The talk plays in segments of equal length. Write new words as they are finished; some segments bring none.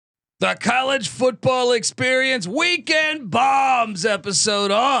The College Football Experience Weekend Bombs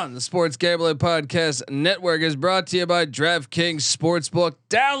episode on the Sports Gambling Podcast Network is brought to you by DraftKings Sportsbook.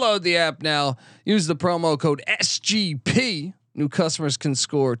 Download the app now. Use the promo code SGP. New customers can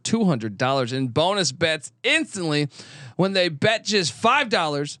score $200 in bonus bets instantly when they bet just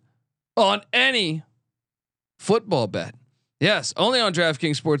 $5 on any football bet. Yes, only on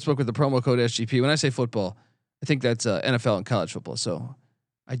DraftKings Sportsbook with the promo code SGP. When I say football, I think that's NFL and college football. So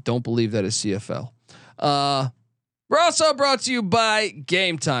I don't believe that is CFL. We're also brought to you by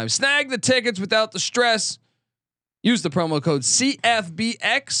Game Time. Snag the tickets without the stress. Use the promo code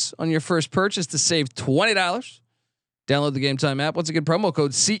CFBX on your first purchase to save $20. Download the Game Time app. Once again, promo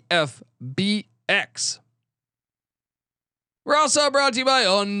code CFBX. We're also brought to you by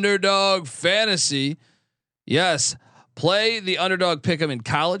Underdog Fantasy. Yes. Play the underdog pick'em in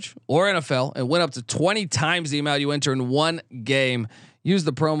college or NFL and win up to 20 times the amount you enter in one game. Use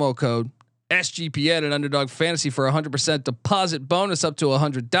the promo code SGPN at Underdog Fantasy for 100% deposit bonus up to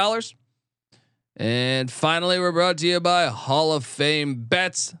 $100. And finally, we're brought to you by Hall of Fame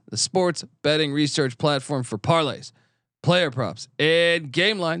Bets, the sports betting research platform for parlays, player props, and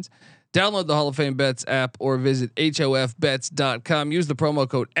game lines. Download the Hall of Fame Bets app or visit hofbets.com. Use the promo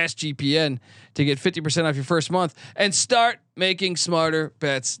code SGPN to get 50% off your first month and start making smarter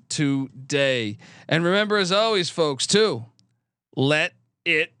bets today. And remember, as always, folks, too, let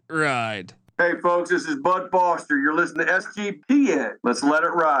it ride. Hey, folks, this is Bud Foster. You're listening to SGPN. Let's let it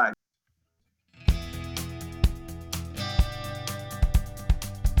ride.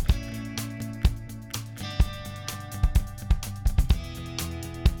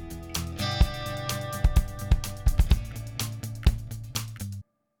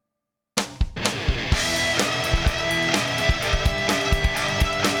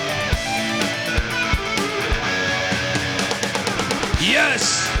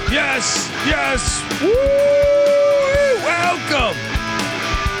 Yes. Woo! Welcome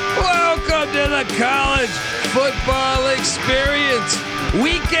to the College Football Experience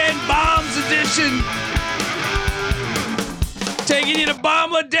Weekend Bombs Edition. Taking you to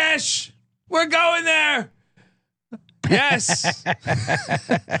Bangladesh. We're going there. Yes. The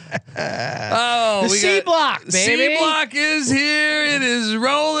C block, baby. C block is here. It is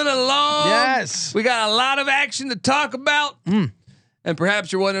rolling along. Yes. We got a lot of action to talk about. And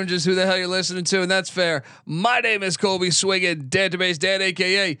perhaps you're wondering just who the hell you're listening to, and that's fair. My name is Colby Swinging, Database Dan,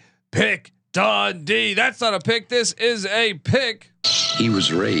 aka Pick Dundee. That's not a pick. This is a pick. He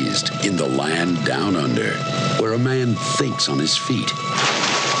was raised in the land down under, where a man thinks on his feet,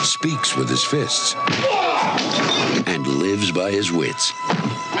 speaks with his fists, and lives by his wits.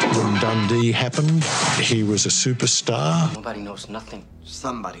 When Dundee happened, he was a superstar. Nobody knows nothing.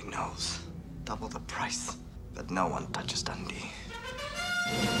 Somebody knows. Double the price. But no one touches Dundee.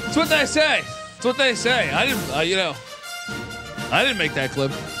 That's what they say. That's what they say. I didn't, I didn't make that clip.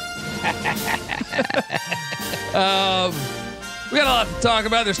 We got a lot to talk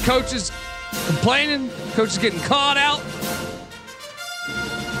about. There's coaches complaining, coaches getting caught out.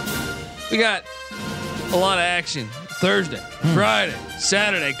 We got a lot of action. Thursday, Friday,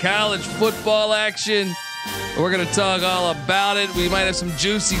 Saturday, college football action. We're going to talk all about it. We might have some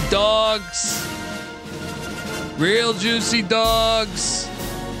juicy dogs. Real juicy dogs.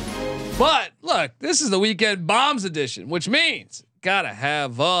 But look, this is the Weekend Bombs edition, which means gotta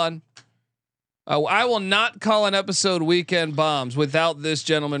have fun. I will not call an episode Weekend Bombs without this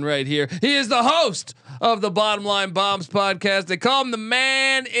gentleman right here. He is the host of the Bottom Line Bombs podcast. They call him the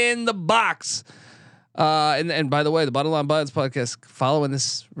man in the box. And by the way, the Bottom Line Bombs podcast following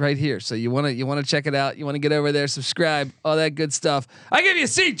this right here. So you want to check it out. You want to get over there, subscribe, all that good stuff. I give you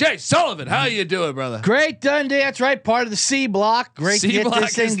CJ Sullivan. How you doing, brother? Great, Dundee. That's right. Part of the C block. Great to get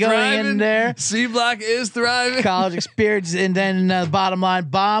this thing going in there. C block is thriving. College experience, and then Bottom Line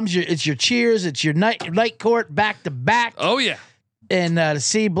Bombs. It's your cheers. It's your night court back to back. Oh yeah. And the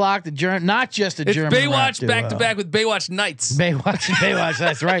C block, the German, not just a German. Baywatch back to back with Baywatch Nights. Baywatch.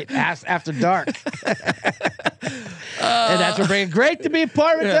 That's right. After dark. And that's what bringing. Great to be a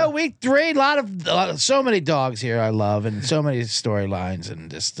part of it. Though. Week 3, so many dogs here I love, and so many storylines,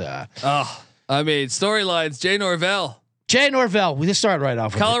 and just. Storylines. Jay Norvell. We just start right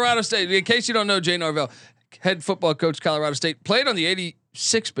off. Colorado State. In case you don't know, Jay Norvell, head football coach, Colorado State, played on the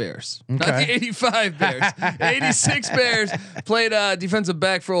 86 Bears, not the 85 Bears. 86 Bears, played defensive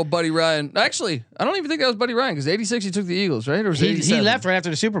back for old Buddy Ryan. Actually, I don't even think that was Buddy Ryan because 86 he took the Eagles, right? Or was he left right after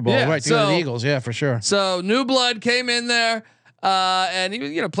the Super Bowl, right? To go to the Eagles, yeah, for sure. So new blood came in there, and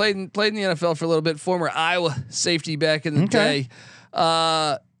he played in the NFL for a little bit. Former Iowa safety back in the day.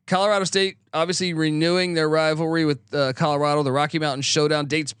 Colorado State obviously renewing their rivalry with Colorado. The Rocky Mountain Showdown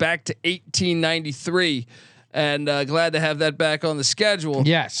dates back to 1893, and glad to have that back on the schedule.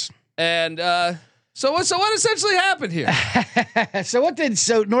 Yes. And so what essentially happened here? So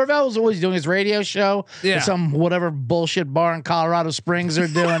Norvell was always doing his radio show at some whatever bullshit bar in Colorado Springs they're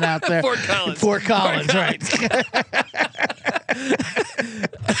doing out there. Fort Collins, right.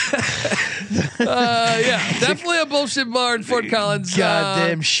 Yeah, definitely a bullshit bar in Fort Collins.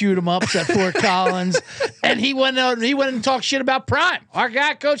 Goddamn shoot 'em ups at Fort Collins. And he went out and talked shit about Prime. Our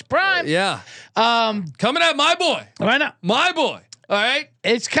guy, Coach Prime. Yeah. Coming at my boy. Why not? My boy. All right.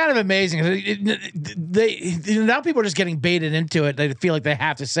 It's kind of amazing. Now people are just getting baited into it. They feel like they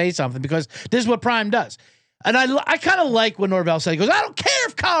have to say something because this is what Prime does. And I kind of like what Norvell said. He goes, I don't care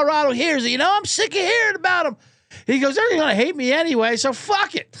if Colorado hears it. I'm sick of hearing about them. He goes, they're going to hate me anyway, so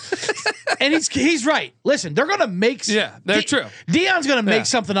fuck it. And he's right. Listen, they're going to make. Yeah, they're true. Deion's going to make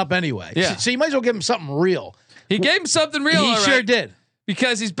something up anyway. Yeah. So you might as well give him something real. He gave him something real. He sure did.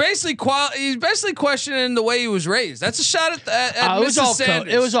 Because he's basically questioning the way he was raised. That's a shot at Mrs.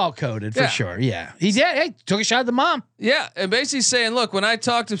 Sanders. It was all coded for sure. Yeah, he did. Hey, took a shot at the mom. Yeah, and basically saying, look, when I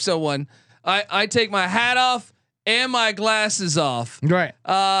talk to someone, I take my hat off and my glasses off, right?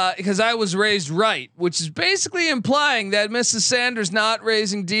 Because I was raised right, which is basically implying that Mrs. Sanders not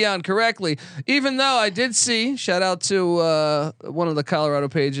raising Deion correctly. Even though I did see, shout out to one of the Colorado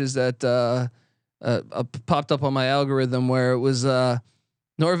pages that popped up on my algorithm where it was.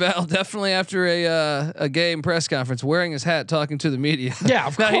 Norvell definitely after a game press conference wearing his hat talking to the media. Yeah,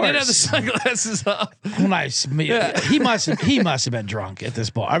 of course. He did have the sunglasses off. Nice. Yeah. He must have been drunk at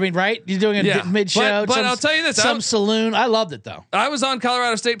this bar. I mean, right? You're doing it mid-show. But I'll tell you this. Some saloon. I loved it though. I was on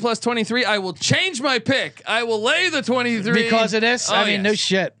Colorado State plus 23. I will change my pick. I will lay the 23. Because of this? I mean, no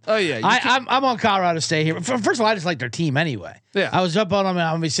shit. Oh yeah. I'm on Colorado State here. First of all, I just like their team anyway. Yeah. I was up on them.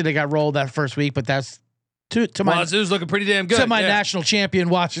 Obviously they got rolled that first week, but that's to my Wazoo's looking pretty damn good. To my national champion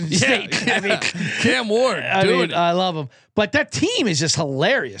Washington State. Yeah. I mean, Cam Ward. I love him. But that team is just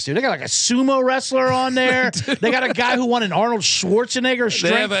hilarious, dude. They got like a sumo wrestler on there. They got a guy who won an Arnold Schwarzenegger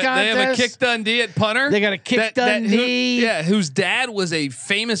strength contest. They have a Kick Dundee at punter. They got a Kick Dundee. Whose dad was a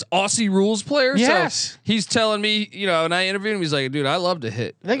famous Aussie rules player. Yes. So he's telling me, and I interviewed him. He's like, dude, I love to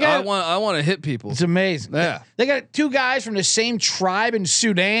hit. I want to hit people. It's amazing. Yeah. They got two guys from the same tribe in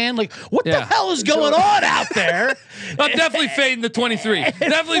Sudan. Like, what the hell is going on out there? I'm definitely fading the 23.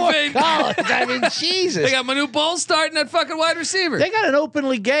 Definitely fading. I mean, Jesus. They got Manu Ball starting at fucking wide receiver. They got an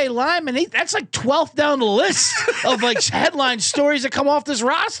openly gay lineman. That's like 12th down the list of like headline stories that come off this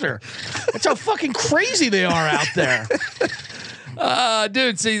roster. That's how fucking crazy they are out there.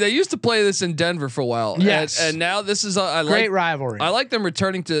 Dude, see, they used to play this in Denver for a while. Yes. And now this is great rivalry. I like them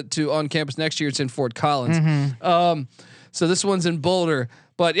returning to on campus next year. It's in Fort Collins. Mm-hmm. So this one's in Boulder.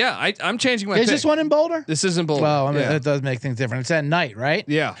 But yeah, I'm changing my pick. Is this one in Boulder? This is in Boulder. Well, I mean, it does make things different. It's at night, right?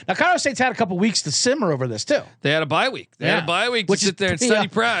 Yeah. Now, Colorado State's had a couple weeks to simmer over this, too. They had a bye week. They had a bye week to sit there and study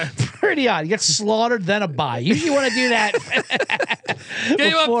Prime. Pretty odd. You get slaughtered, then a bye. Usually you want to do that. Gave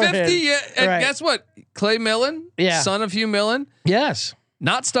you up 50. Yeah, and right. Guess what? Clay Millen, son of Hugh Millen. Yes.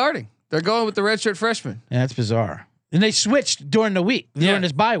 Not starting. They're going with the redshirt freshman. Yeah, that's bizarre. And they swithed during the week, during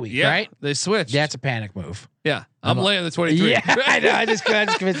this bye week, right? They switched. Yeah, it's a panic move. Yeah, I'm laying the 23. Yeah, I know. I just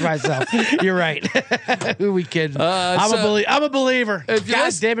convinced myself. You're right. Who are we kidding? I'm a believer.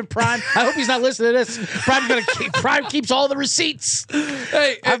 God damn it, Prime. I hope he's not listening to this. Prime keeps all the receipts.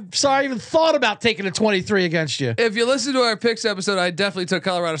 Hey, I'm sorry I even thought about taking a 23 against you. If you listen to our picks episode, I definitely took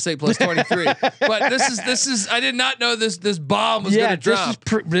Colorado State plus 23. But this is I did not know this bomb was going to drop.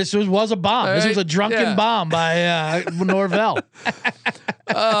 This was a bomb. Right? This was a drunken bomb by Norvell.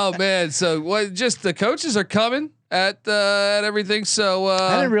 Oh man, so what? Just the coaches are coming at everything. So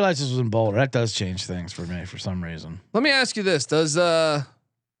I didn't realize this was in Boulder. That does change things for me for some reason. Let me ask you this: how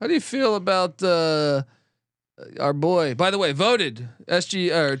do you feel about our boy? By the way, voted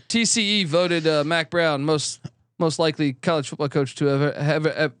TCE voted Mac Brown most likely college football coach to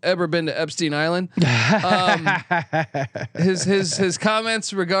have ever been to Epstein Island. His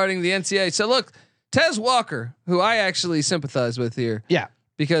comments regarding the NCAA. So look, Tez Walker, who I actually sympathize with here. Yeah.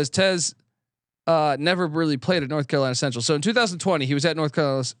 Because Tez never really played at North Carolina Central. So in 2020, he was at North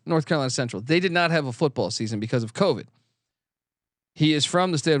Carolina Central. They did not have a football season because of COVID. He is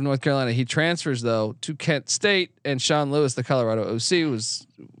from the state of North Carolina. He transfers though to Kent State, and Sean Lewis, the Colorado OC, was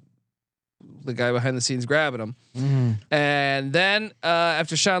the guy behind the scenes grabbing him. Mm-hmm. And then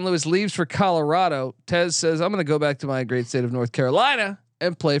after Sean Lewis leaves for Colorado, Tez says, "I'm going to go back to my great state of North Carolina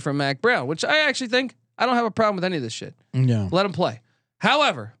and play for Mac Brown," which I actually think I don't have a problem with any of this shit. No, let him play.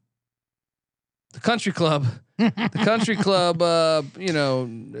 However, the country club, the country club, the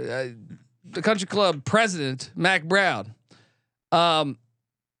country club president, Mack Brown.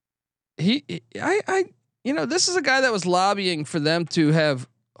 This is a guy that was lobbying for them to have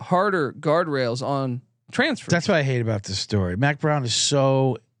harder guardrails on transfers. That's what I hate about this story. Mack Brown is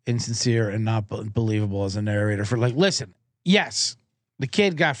so insincere and not believable as a narrator. For like, listen, yes, the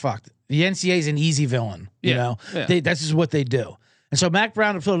kid got fucked. The NCAA is an easy villain. You know, that's just what they do. And so Mack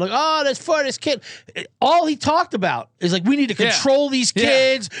Brown and Phil are like, oh, that's for this kid. All he talked about is like, we need to control these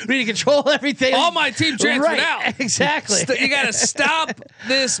kids. We need to control everything. All my team transferred out. Exactly. You got to stop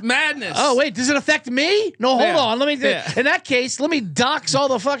this madness. Oh, wait, does it affect me? No, hold on. Let me, in that case, let me dox all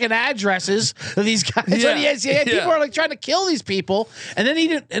the fucking addresses of these guys on the NCAA. People are like trying to kill these people. And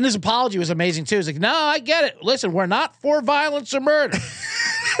then and his apology was amazing too. He's like, no, I get it. Listen, we're not for violence or murder.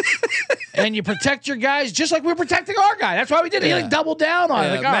 And you protect your guys just like we're protecting our guy. That's why we did it. He like doubled down on it.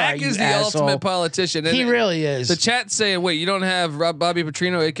 Like, Mack is the ultimate politician. And he really is. The chat's saying, wait, you don't have Bobby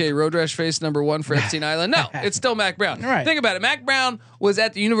Petrino, aka Road Rash Face #1 for Epstein Island? No, it's still Mack Brown. Right. Think about it. Mack Brown was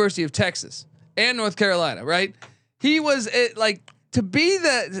at the University of Texas and North Carolina, right? He was to be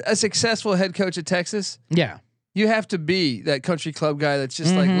a successful head coach at Texas. Yeah. You have to be that country club guy that's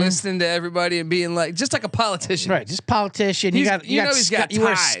just like listening to everybody and being like, just like a politician. Right. Just politician. You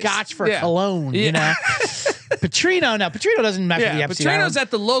wear scotch for cologne, you know? Patrino doesn't mess with the Epstein Petrino's Island.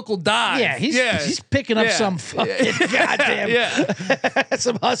 at the local dive. Yeah. He's picking up some fucking goddamn,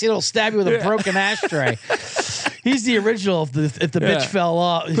 some hussy that'll stab you with a broken ashtray. He's the original if the bitch fell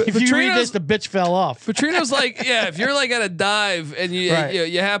off. If you read this, the bitch fell off. Petrino's like, if you're like at a dive and you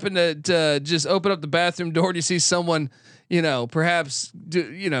happen to just open up the bathroom door and you see someone, perhaps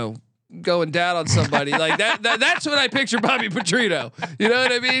going down on somebody like that. That's what I picture Bobby Petrino. You know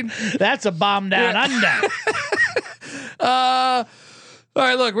what I mean? That's a bomb down under. All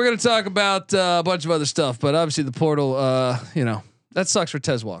right, look, we're going to talk about a bunch of other stuff, but obviously the portal, that sucks for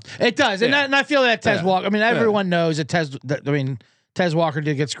Tez Walker. It does, and I feel that Tez Walker. I mean, everyone knows that Tez Walker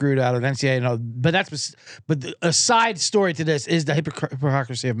did get screwed out of NCAA, but a side story to this is the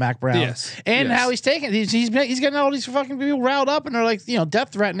hypocrisy of Mack Brown, how he's taking. He's getting all these fucking people riled up, and they're like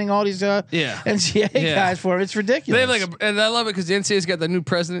death threatening all these NCAA guys for him. It's ridiculous. They have and I love it because the NCAA's got the new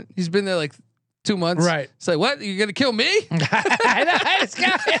president. He's been there like 2 months. Right. It's like, what? You're gonna kill me? That's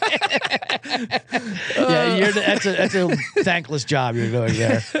a thankless job you're doing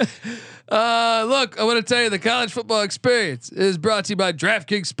there. Look, I want to tell you the college football experience is brought to you by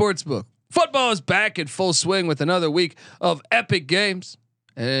DraftKings Sportsbook. Football is back in full swing with another week of epic games.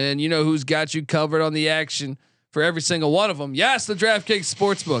 And you know who's got you covered on the action for every single one of them. Yes, the DraftKings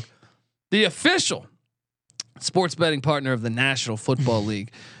Sportsbook, the official sports betting partner of the National Football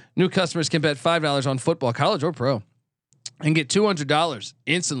League. New customers can bet $5 on football, college or pro, and get $200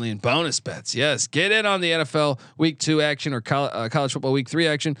 instantly in bonus bets. Yes, get in on the NFL Week 2 action or college football Week 3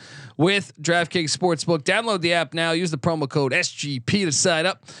 action with DraftKings Sportsbook. Download the app now. Use the promo code SGP to sign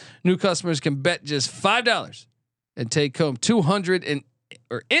up. New customers can bet just $5 and take home $200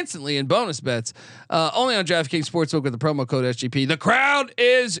 instantly in bonus bets. Only on DraftKings Sportsbook with the promo code SGP. The crowd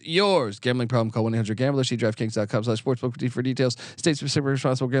is yours. Gambling problem? Call 1-800-GAMBLER. See DraftKings.com/sportsbook for details. State specific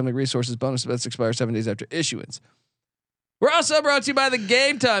responsible gambling resources. Bonus bets expire 7 days after issuance. We're also brought to you by the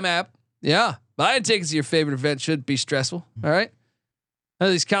Game Time app. Yeah, buying tickets to your favorite event should be stressful. All right. Now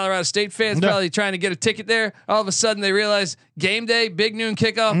these Colorado State fans probably trying to get a ticket there. All of a sudden they realize game day, big noon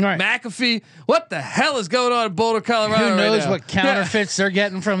kickoff, McAfee. What the hell is going on in Boulder, Colorado? Who knows right now? what counterfeits they're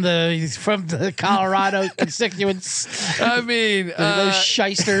getting from the Colorado constituents? I mean, those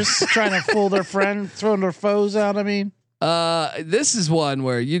shysters trying to fool their friends, throwing their foes out. I mean, this is one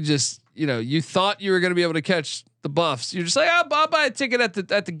where you just you thought you were going to be able to catch the Buffs. You're just like, I'll buy a ticket at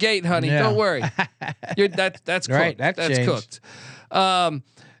the gate, honey. Don't worry. That's cooked. Right, that's cooked.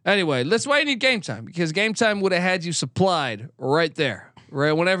 Anyway, that's why you need Game Time, because Game Time would have had you supplied right there,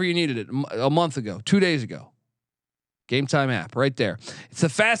 right whenever you needed it a month ago, 2 days ago. Game Time app right there. It's the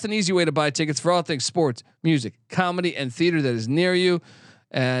fast and easy way to buy tickets for all things sports, music, comedy, and theater that is near you.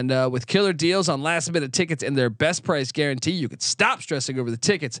 And with killer deals on last minute tickets and their best price guarantee, you could stop stressing over the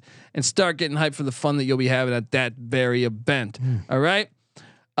tickets and start getting hyped for the fun that you'll be having at that very event. All right.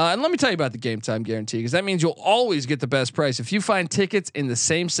 And let me tell you about the Game Time guarantee, because that means you'll always get the best price. If you find tickets in the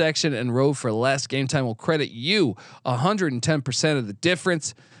same section and row for less, Game Time will credit you 110% of the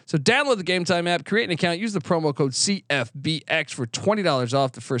difference. So download the Game Time app, create an account, use the promo code CFBX for $20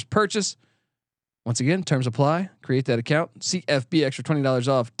 off the first purchase. Once again, terms apply. Create that account. CFBX for $20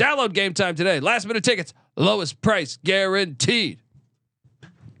 off. Download Game Time today. Last minute tickets, lowest price guaranteed.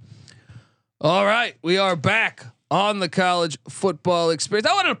 All right, we are back on the college football experience.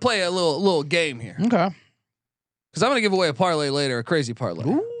 I wanted to play a little game here Okay. because I'm going to give away a parlay later, a crazy parlay.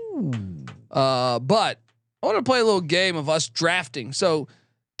 Ooh. But I want to play a little game of us drafting. So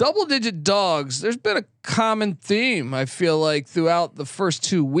double-digit dogs. There's been a common theme I feel like throughout the first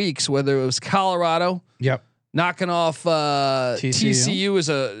 2 weeks, whether it was Colorado. Yep. Knocking off TCU as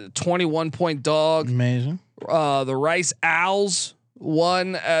a 21-point dog. Amazing. The Rice Owls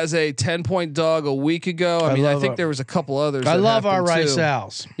won as a 10-point dog a week ago. I mean, I think there was a couple others. I that love our happened Rice too.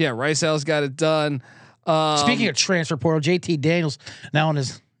 Owls. Yeah, Rice Owls got it done. Speaking of transfer portal, JT Daniels now in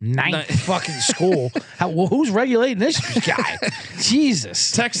his ninth fucking school. Who's regulating this guy?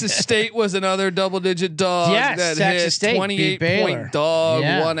 Jesus. Texas State was another double-digit dog. Yes, that Texas hit State beat Baylor. 28-point dog.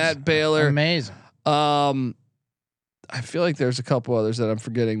 Yes. Won at Baylor. Amazing. I feel like there's a couple others that I'm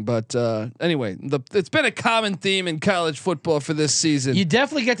forgetting, but anyway, it's been a common theme in college football for this season. You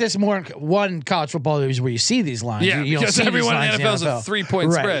definitely get this more in one college football league where you see these lines. Yeah, you don't because see everyone these in lines the NFL is a 3-point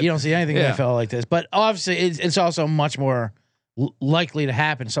right. spread. You don't see anything Yeah. in the NFL like this, but obviously it's also much more likely to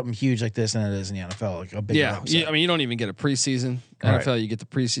happen something huge like this than it is in the NFL. Like a big upset. I mean, you don't even get a preseason. Right. NFL, you get the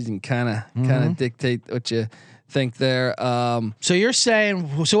preseason kind of dictate what you think there. So you're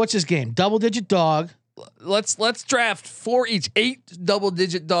saying, so what's this game? Double-digit dog. Let's draft 4 each, 8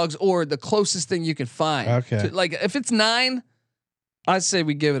 double-digit dogs or the closest thing you can find. Okay. Like if it's 9, I'd say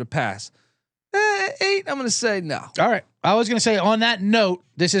we give it a pass. 8, I'm going to say no. All right. I was going to say on that note,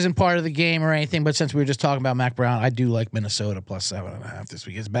 this isn't part of the game or anything, but since we were just talking about Mac Brown, I do like Minnesota plus 7.5 this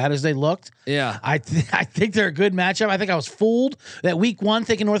week. As bad as they looked, Yeah. I think they're a good matchup. I think I was fooled that week 1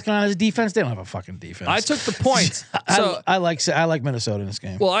 thinking North Carolina's defense. They don't have a fucking defense. I took the points. So I like Minnesota in this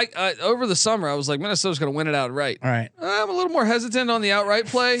game. well, I over the summer I was like Minnesota's going to win it outright. All right. I'm a little more hesitant on the outright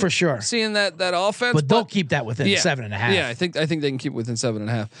play For sure. Seeing that offense, But they'll keep that within 7.5. Yeah, I think they can keep it within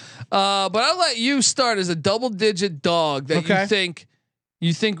 7.5. But I'll let you start as a double-digit dog that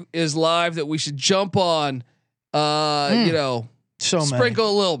you think is live that we should jump on. You know, sprinkle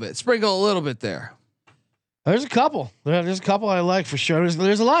a little bit there. There's a couple. There's a couple I like for sure.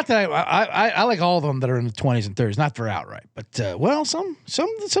 There's a lot that I like all of them that are in the 20s and 30s, not for outright, but well, some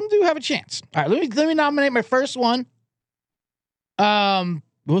do have a chance. All right, let me nominate my first one.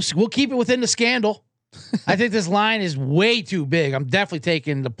 We'll keep it within the scandal. I think this line is way too big. I'm definitely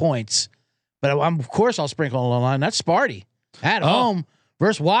taking the points, but of course I'll sprinkle on the line. That's Sparty at home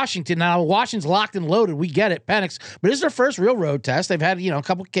versus Washington. Now Washington's locked and loaded. We get it, Penix, but this is their first real road test. They've had a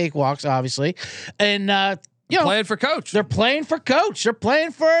couple cakewalks, obviously, and playing for coach. They're playing for coach. They're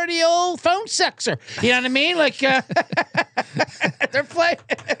playing for the old phone sexer. You know what I mean? Like they're playing.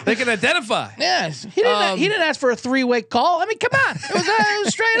 They can identify. Yes, he didn't ask for a 3-way call. I mean, come on, it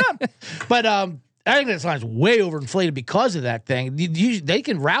was straight up. But I think this line's way overinflated because of that thing. They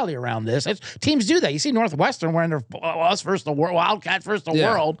can rally around this. Teams do that. You see Northwestern wearing their us versus the world, Wildcat versus the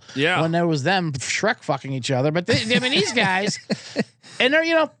world. Yeah. When there was them Shrek fucking each other. But these guys, and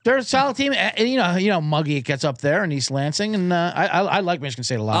they're a solid team. And Muggy gets up there in East Lansing, and I like Michigan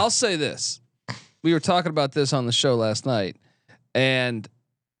State a lot. I'll say this: we were talking about this on the show last night, and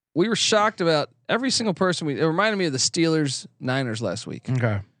we were shocked about every single person. It reminded me of the Steelers Niners last week.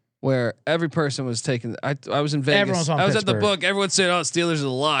 Okay. Where every person was taking. I was in Vegas. Everyone's on I was Pittsburgh. at the book. Everyone said, "Oh, Steelers is a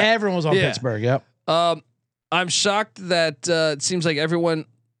lot." Everyone was on Pittsburgh. Yep. I'm shocked that it seems like everyone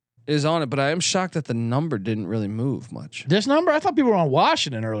is on it, but I am shocked that the number didn't really move much. This number, I thought people were on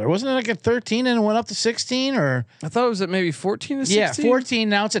Washington earlier. Wasn't it like at 13 and it went up to 16 or? I thought it was at maybe 14 to 16. Yeah, 14.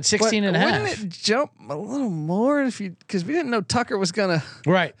 Now it's at 16 and a half. Wouldn't it jump a little more because we didn't know Tucker was gonna.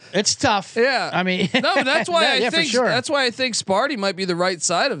 Right. It's tough. Yeah. I mean, no, but that's why I think for sure. that's why I think Sparty might be the right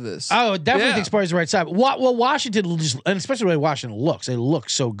side of this. I would definitely think Sparty's the right side. Well, Washington and especially the way Washington looks, they look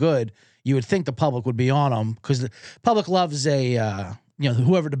so good. You would think the public would be on them because the public loves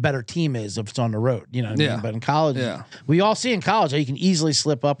whoever the better team is if it's on the road. You know what I mean? But in college, we all see in college how you can easily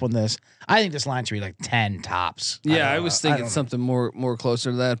slip up on this. I think this line should be like 10 tops. Yeah, I was thinking something more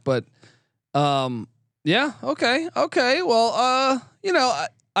closer to that, but yeah, okay. Well,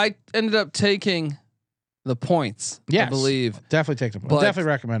 I ended up taking the points. Yes, I believe definitely take the points. Definitely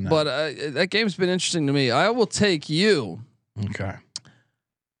recommend that. But that game's been interesting to me. I will take you. Okay.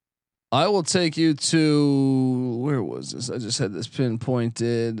 I will take you to where was this? I just had this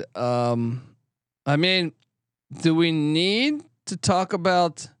pinpointed. I mean, do we need to talk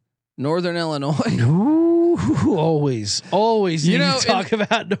about Northern Illinois? Ooh, always. You need to talk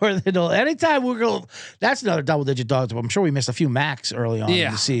about Northern Illinois. Anytime we're going, that's another double-digit dog. I'm sure we missed a few Macs early on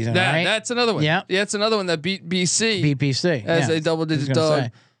in the season. Right? That's another one. Yeah, it's another one that beat BC. BPC as a double-digit dog.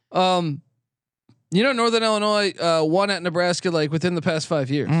 Northern Illinois won at Nebraska like within the past 5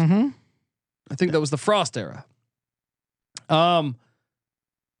 years. Mm-hmm. I think that was the Frost era.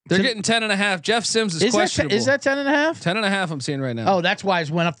 They're getting 10.5. Jeff Sims is questionable. Is that 10.5? 10.5 I'm seeing right now. Oh, that's why it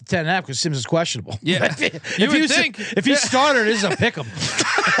went up to 10.5 because Sims is questionable. Yeah. If he started, this is a pick 'em.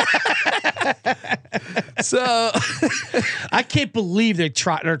 So I can't believe they're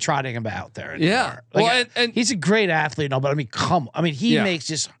trotting him out there anymore. Yeah. Like, Well, and he's a great athlete, no, but I mean, he Yeah. makes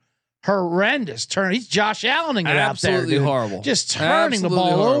just horrendous turn. He's Josh Allening it out there, absolutely dude. horrible. Just turning the Absolutely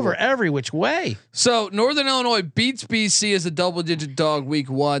ball horrible. over every which way. So Northern Illinois beats BC as a double-digit dog week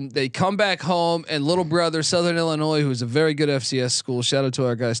 1. They come back home, and little brother Southern Illinois, who's a very good FCS school. Shout out to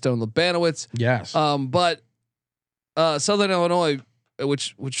our guy Stone Lebanowitz. Yes. But Southern Illinois,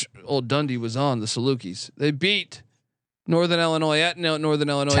 which old Dundee was on, the Salukis, they beat Northern Illinois at Northern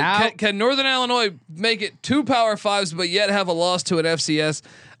Illinois. Can Northern Illinois make it 2 Power 5s, but yet have a loss to an FCS?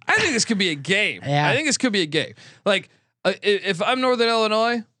 I think this could be a game. Yeah. I think this could be a game. Like if I'm Northern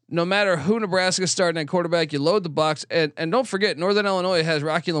Illinois, no matter who Nebraska's starting at quarterback, you load the box, and don't forget Northern Illinois has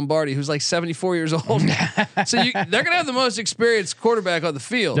Rocky Lombardi, who's like 74 years old. So they're gonna have the most experienced quarterback on the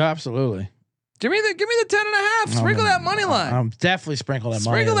field. Absolutely. Give me the 10.5. Sprinkle that money line. I'm definitely sprinkle that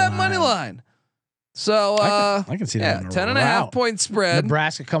money. Sprinkle that money line. So I can see that. 10.5 point spread.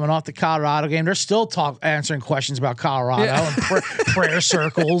 Nebraska coming off the Colorado game. They're still answering questions about Colorado and prayer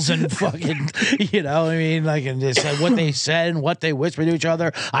circles and fucking, and just like what they said and what they whispered to each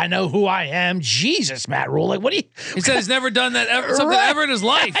other. I know who I am. Jesus, Matt Rule. Like, what do you? He said he's never done that something ever in his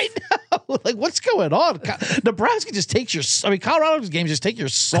life. I know. Like, what's going on? Nebraska just takes Colorado's games just take your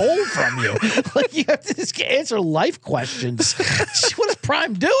soul from you. Like, you have to just answer life questions. What is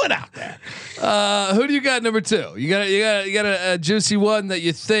Prime doing out there? Who do you got number 2? You got a juicy one that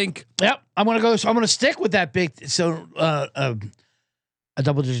you think? Yep, I'm gonna stick with that big. So a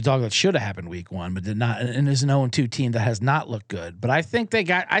double-digit dog that should have happened week 1, but did not, and is an 0-2 team that has not looked good. But I think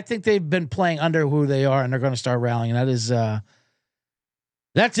they've been playing under who they are, and they're going to start rallying. That is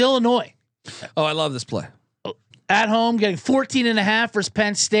that's Illinois Oh, I love this play. at home, getting 14.5 versus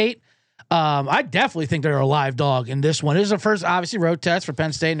Penn State. I definitely think they're a live dog in this one. This is the first, obviously, road test for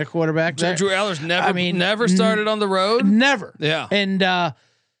Penn State and their quarterback. Drew Aller's never started on the road. Never. Yeah. And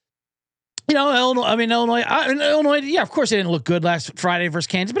Illinois. Yeah, of course they didn't look good last Friday versus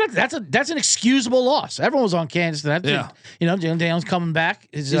Kansas, but that's an excusable loss. Everyone was on Kansas. Jalen Daniels coming back.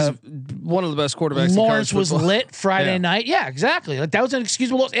 He's one of the best quarterbacks. Lawrence was lit Friday Yeah. night. Yeah, exactly. Like that was an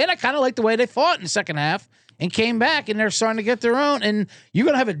excusable loss, and I kind of like the way they fought in the second half and came back, and they're starting to get their own. And you're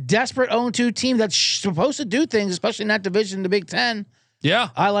going to have a desperate 0-2 team that's supposed to do things, especially in that division, the Big Ten. Yeah,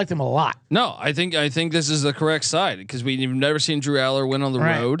 I like them a lot. No, I think this is the correct side because we've never seen Drew Aller win on the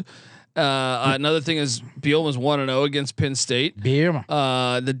road. Another thing is Bielema's 1-0 against Penn State.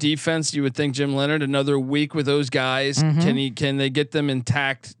 The defense, you would think Jim Leonard another week with those guys. Mm-hmm. Can they get them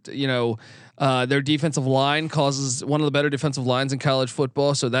intact? Their defensive line causes one of the better defensive lines in college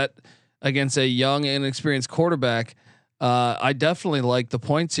football. So that against a young and inexperienced quarterback, I definitely like the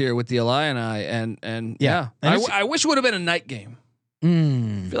points here with the Illini and I wish it would have been a night game.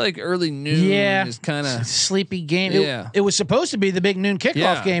 I feel like early noon is kind of sleepy game. Yeah. It was supposed to be the big noon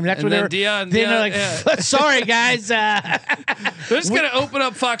kickoff game. That's and what then they're like. Sorry guys, they're just gonna open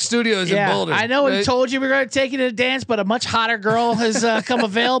up Fox Studios in Boulder. I know we told you we were going to take you to the dance, but a much hotter girl has come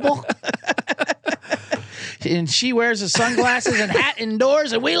available, and she wears the sunglasses and hat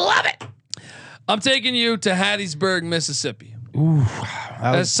indoors, and we love it. I'm taking you to Hattiesburg, Mississippi. Ooh,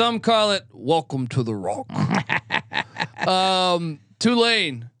 as some call it, welcome to the Rock.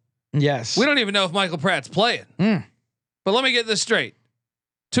 Tulane. Yes. We don't even know if Michael Pratt's playing. But let me get this straight.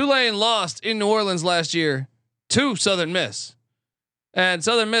 Tulane lost in New Orleans last year to Southern Miss. And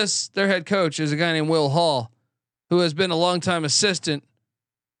Southern Miss, their head coach is a guy named Will Hall, who has been a longtime assistant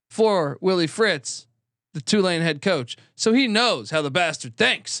for Willie Fritz, the Tulane head coach. So he knows how the bastard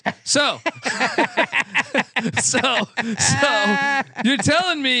thinks. So you're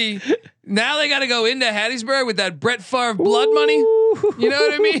telling me now they got to go into Hattiesburg with that Brett Favre blood money? You know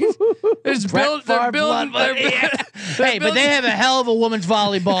what I mean? They're building. Hey, but they have a hell of a women's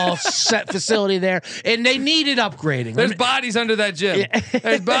volleyball set facility there, and they needed upgrading. There's bodies under that gym.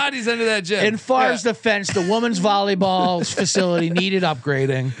 There's bodies under that gym. In Favre's defense, the women's volleyball facility needed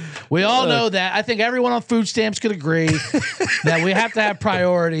upgrading. We all know that. I think everyone on food stamps could agree that we have to have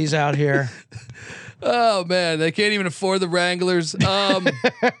priorities out here. Oh man, they can't even afford the Wranglers. I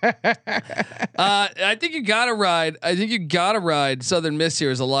think you gotta ride. Southern Miss here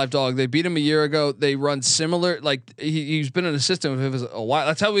as a live dog. They beat him a year ago. They run similar. Like he's been an assistant with him a while.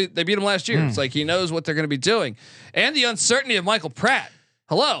 That's how they beat him last year. It's like he knows what they're going to be doing, and the uncertainty of Michael Pratt.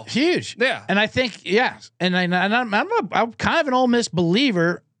 Hello, huge. Yeah, and I think I'm kind of an Ole Miss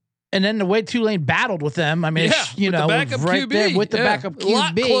believer. And then the way Tulane battled with them, I mean, Yeah, you with know, the backup right QB. there with the Yeah. backup QB, a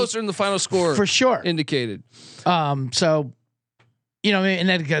lot closer than the final score for sure. indicated. So, you know, and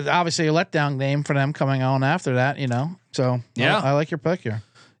then 'cause obviously a letdown game for them coming on after that, you know. So Yeah. I like your pick here.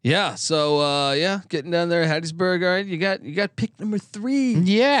 Yeah. So getting down there, Hattiesburg. All right, you got pick number 3.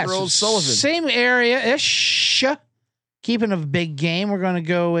 Yeah, for Old Sullivan. Same area ish. Keeping a big game, we're going to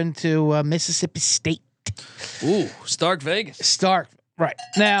go into Mississippi State. Ooh, Stark Vegas. Stark. Right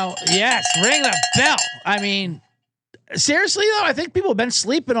now, yes, ring the bell. I mean, seriously though, I think people have been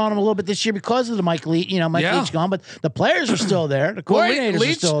sleeping on him a little bit this year because of the Mike Leach. You know, Mike Yeah. Leach gone, but the players are still there. The Well, coordinators are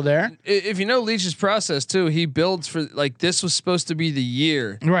Leach- still there. If you know Leach's process too, he builds for like this was supposed to be the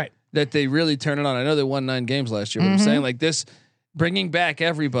year Right. that they really turn it on. I know they won 9 games last year, but I'm saying like this, bringing back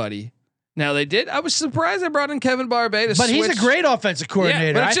everybody. Now they did. I was surprised they brought in Kevin Barbay to But he's a switch. great offensive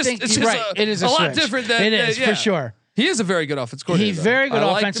coordinator. but I it's just- think it's you're just right. a- It is a lot switch. different than- it is yeah. for sure. He is a very good offensive coordinator. He's very good I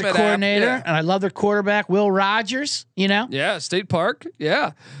liked offensive him at coordinator, App. and I love their quarterback, Will Rogers. You know, Yeah, State Park.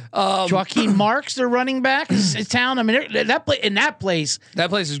 Yeah, Joaquin Marks, their running back, is town. I mean, that place that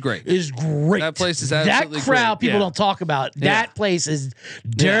place is great. is great. That place is that absolutely crowd. great. People Yeah. don't talk about. Yeah. That place is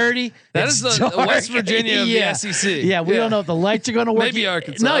dirty. That It's is the dark. West Virginia of the yeah. SEC. Yeah, we Yeah. don't know if the lights are going to work. Maybe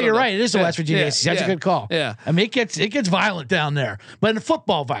Arkansas, No, I don't you're know. right. It is the Yeah. West Virginia Yeah. SEC. That's Yeah. a good call. Yeah. I mean, it gets violent down there, but in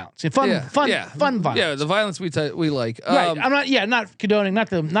football violence, fun violence. Yeah, the violence we like. Right. I'm not condoning not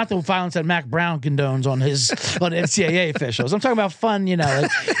the violence that Mac Brown condones on on NCAA officials. I'm talking about fun. You know,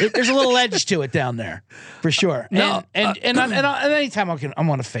 there's a little edge to it down there, for sure. No, and anytime I'm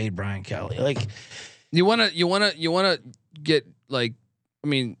gonna fade Brian Kelly. Like you wanna get like, I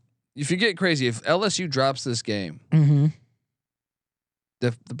mean, if you get crazy, if LSU drops this game,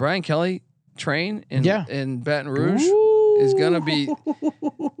 the Brian Kelly train in Baton Rouge is gonna be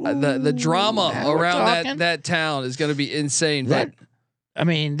the drama Now we're around talking. that town is gonna be insane. That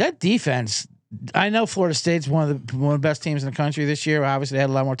defense. I know Florida State's one of the best teams in the country this year. Obviously, they had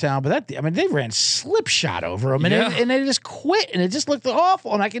a lot more talent, but they ran slipshot over them, and, and they just quit, and it just looked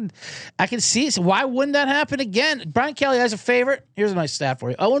awful. And I can see it. So why wouldn't that happen again? Brian Kelly has a favorite. Here's a nice stat for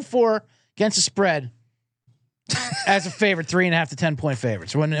you: 0-4 against the spread as a favorite, 3.5 to 10-point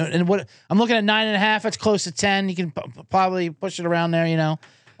favorites. What I'm looking at 9.5. That's close to 10. You can probably push it around there. You know.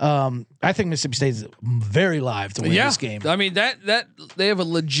 I think Mississippi State is very live to win this game. I mean that they have a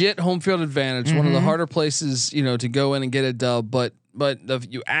legit home field advantage. One of the harder places, to go in and get a dub. But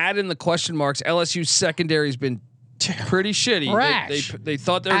you add in the question marks. LSU's secondary has been pretty shitty. Trash. They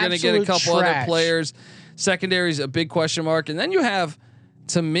thought they were going to get a Absolute couple trash. other players. Secondary's a big question mark, and then you have,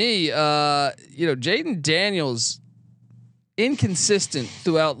 to me, Jaden Daniels. Inconsistent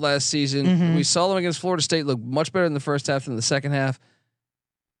throughout last season. We saw them against Florida State look much better in the first half than the second half.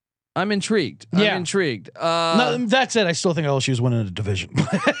 I'm intrigued. Yeah. I'm intrigued. No, that's it. I still think LSU's winning the division.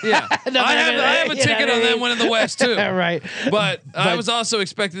 Yeah, I have a ticket on them winning the West too. Right. But I was also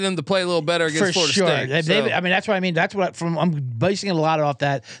expecting them to play a little better against For Florida sure. State. So. I mean, that's what I mean. That's what I'm basing it a lot off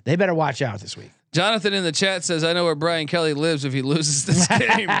that. They better watch out this week. Jonathan in the chat says, "I know where Brian Kelly lives if he loses this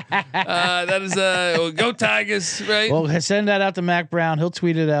game." That is go Tigers, right? Well, send that out to Mac Brown. He'll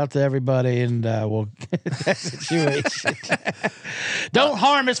tweet it out to everybody, and we'll get that situation. Don't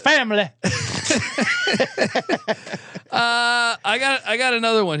harm his family. I got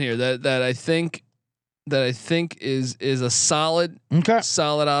another one here that I think is a solid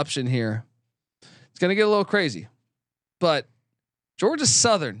option here. It's gonna get a little crazy, but Georgia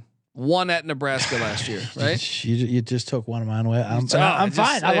Southern won at Nebraska last year, right? You just took one of mine away. I'm just-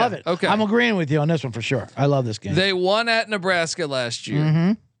 fine. I love yeah, it. okay. I'm agreeing with you on this one for sure. I love this game. They won at Nebraska last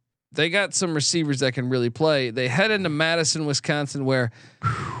year. They got some receivers that can really play. They head into Madison, Wisconsin, where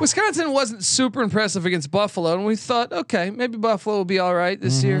Wisconsin wasn't super impressive against Buffalo, and we thought, okay, maybe Buffalo will be all right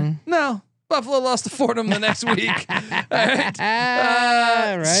this year. No, Buffalo lost to Fordham the next week. All right.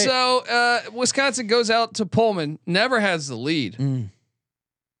 Right. So Wisconsin goes out to Pullman, never has the lead,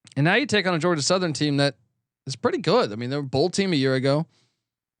 and now you take on a Georgia Southern team that is pretty good. I mean, they were a bowl team a year ago.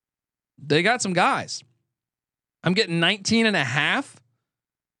 They got some guys. I'm getting 19.5.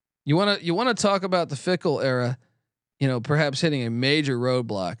 You want to talk about the Fickle era, perhaps hitting a major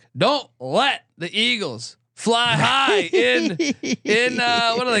roadblock. Don't let the Eagles fly high in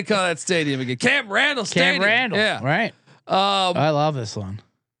what do they call that stadium again? Camp Randall Stadium. Camp Randall. Yeah. Right. I love this one.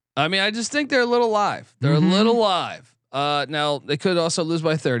 I mean, I just think they're a little live. They're a little live. Now they could also lose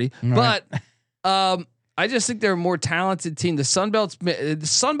by 30, but I just think they're a more talented team. The Sun Belt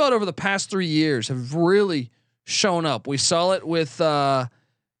over the past 3 years have really shown up. We saw it with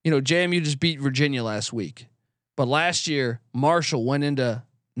JMU just beat Virginia last week, but last year Marshall went into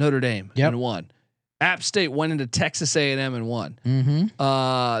Notre Dame and won. App State went into Texas A&M and won.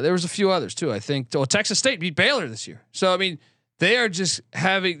 Mm-hmm. There was a few others too. I think. Well, Texas State beat Baylor this year. So I mean,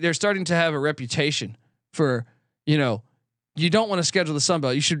 they're starting to have a reputation for, you don't want to schedule the Sun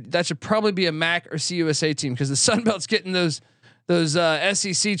Belt. That should probably be a MAC or CUSA team because the Sun Belt's getting those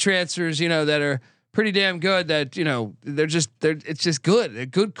SEC transfers, that are pretty damn good. That it's just good. A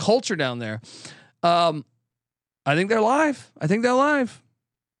good culture down there. I think they're live.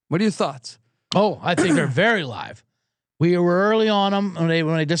 What are your thoughts? Oh, I think they're very live. We were early on them when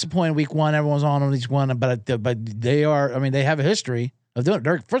they disappointed week one. Everyone's on them. Each one, but they are. I mean, they have a history of doing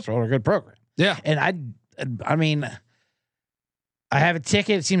it. First of all, they're a good program. Yeah, and I mean, I have a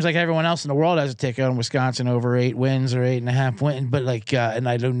ticket. It seems like everyone else in the world has a ticket on Wisconsin over 8 wins or 8.5 wins, but and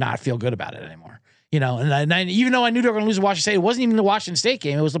I do not feel good about it anymore. And I even though I knew they were going to lose to Washington State, it wasn't even the Washington State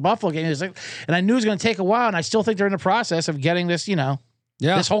game. It was the Buffalo game. It was and I knew it was going to take a while, and I still think they're in the process of getting this,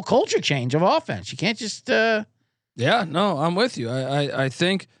 this whole culture change of offense. You can't just. Yeah, no, I'm with you. I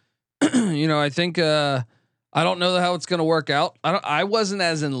think, I don't know how it's going to work out. I wasn't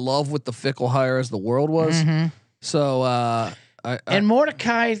as in love with the Fickle hire as the world was. Mm-hmm. So, and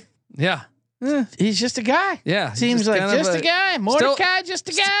Mordecai. Yeah. He's just a guy. Yeah. Seems like just a guy. Mordecai, just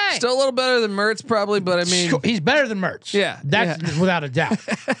a guy. Still a little better than Mertz probably, but I mean. He's better than Mertz. Yeah. That's without a doubt.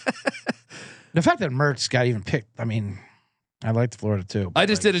 The fact that Mertz got even picked, I mean, I liked Florida too. I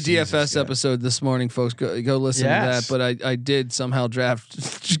just did a DFS episode this morning, folks. Go listen to that. But I did somehow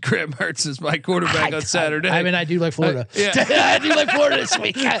draft Graham Mertz as my quarterback on Saturday. I mean, I do like Florida. Yeah. I do like Florida this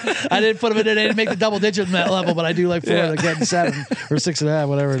week. I didn't put them in there. They didn't make the double digit level, but I do like Florida getting 7 or 6.5,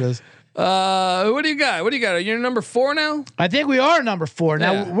 whatever it is. What do you got? Are you number 4 now? I think we are number 4.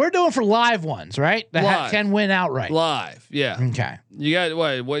 Now Yeah. we're doing for live ones, right? That Live. can win outright. Live. Yeah. Okay. You got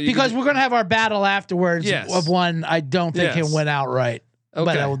what? Because we're going to have our battle afterwards Yes. of one I don't think Yes. can win outright. Okay.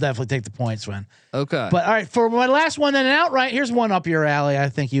 But I will definitely take the points win. Okay. But all right, for my last one, then an outright. Here's one up your alley. I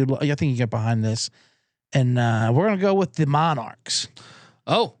think you get behind this, and we're gonna go with the Monarchs.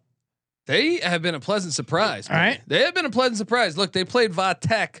 Oh, they have been a pleasant surprise. All right, they have been a pleasant surprise. Look, they played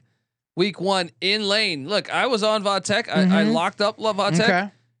Vatech week 1 in Lane. Look, I was on Vatech. I locked up Vatech. Okay.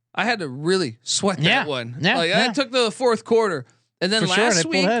 I had to really sweat that one. Yeah, I took the 4th quarter, and then For sure, last they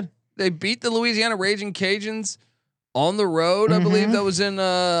week pulled ahead. they beat the Louisiana Raging Cajuns on the road. I believe that was in.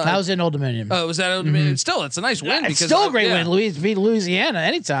 That was in Old Dominion. Oh, was that Old Dominion? Still, it's a nice win. It's because still a great win. Beat Louisiana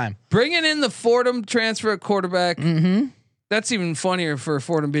anytime. Bringing in the Fordham transfer at quarterback. Mm-hmm. That's even funnier for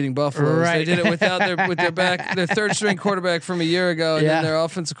Fordham beating Buffalo. Right. They did it without their 3rd string quarterback from a year ago, and then their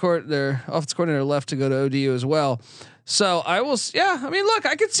offensive coordinator left to go to ODU as well. So I will. Yeah, I mean, look,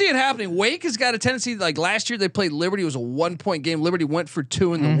 I could see it happening. Wake has got a tendency. Like last year, they played Liberty. It was a 1-point game. Liberty went for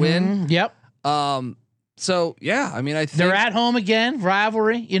 2 in the win. Yep. So yeah, I mean, I think They're at home again.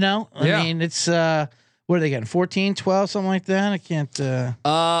 Rivalry. I mean, it's what are they getting? 14, 12, something like that. I can't.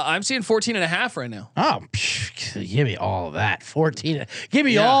 I'm seeing 14.5 right now. Oh, give me all of that. 14. Give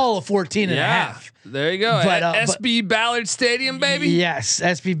me all of 14 and a half. There you go. But, At SB Ballard Stadium, baby. Yes,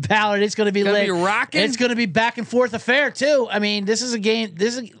 SB Ballard. It's going to be Gonna lit. be rocking. It's going to be back and forth affair too. I mean, this is a game.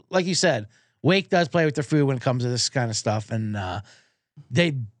 This is like you said. Wake does play with their food when it comes to this kind of stuff, and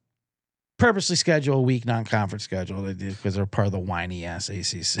they purposely schedule a weak non-conference schedule. They do because they're part of the whiny ass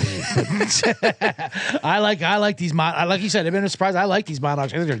ACC. I like these. Like you said, they've been a surprise. I like these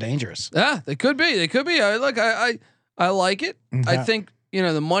Monarchs. I think they're dangerous. Yeah, they could be. I like it. Okay. I think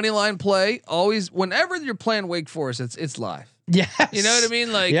the money line play always. Whenever you're playing Wake Forest, it's live. Yes. You know what I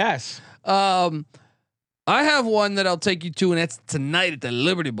mean? Like yes. I have one that I'll take you to, and that's tonight at the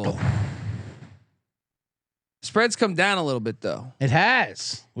Liberty Bowl. Spreads come down a little bit though. It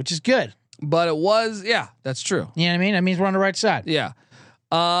has, which is good. But it was, that's true. You know what I mean? That means we're on the right side. Yeah.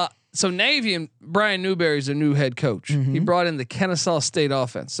 So Navy and Brian Newberry's a new head coach. He brought in the Kennesaw State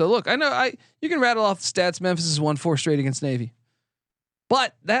offense. So look, I know you can rattle off the stats. Memphis has won 4 straight against Navy.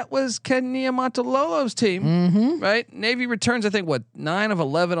 But that was Ken Niumatalolo's team, right? Navy returns, I think, 9 of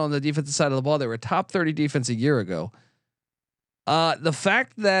 11 on the defensive side of the ball. They were a top 30 defense a year ago. The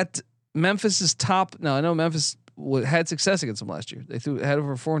fact that Memphis is top. Now I know Memphis had success against them last year. They had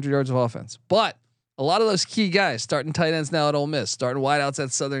over 400 yards of offense, but a lot of those key guys, starting tight ends now at Ole Miss, starting wideouts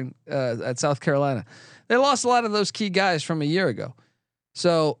at South Carolina, they lost a lot of those key guys from a year ago.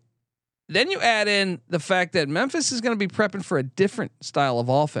 So then you add in the fact that Memphis is going to be prepping for a different style of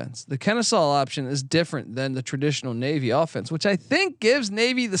offense. The Kennesaw option is different than the traditional Navy offense, which I think gives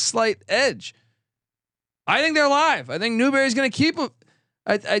Navy the slight edge. I think they're live. I think Newberry's going to keep them.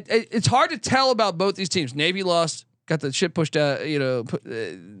 It's hard to tell about both these teams. Navy lost, got the shit pushed out,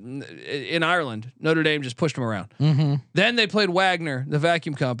 in Ireland. Notre Dame just pushed them around. Then they played Wagner, the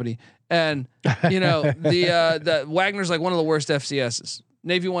vacuum company, And the Wagner's like one of the worst FCSs.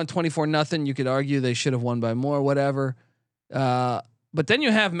 Navy won 24-0. You could argue they should have won by more, whatever. But then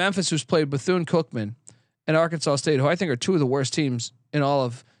you have Memphis, who's played Bethune-Cookman, and Arkansas State, who I think are two of the worst teams in all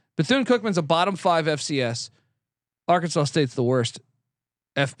of. Bethune-Cookman's a bottom 5 FCS. Arkansas State's the worst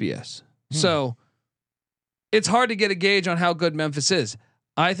FBS. So it's hard to get a gauge on how good Memphis is.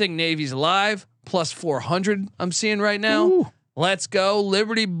 I think Navy's live plus 400. I'm seeing right now. Ooh. Let's go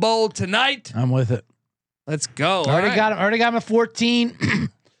Liberty Bowl tonight. I'm with it. Let's go. Already got him at 14.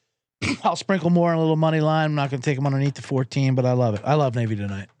 I'll sprinkle more on a little money line. I'm not going to take him underneath the 14, but I love it. I love Navy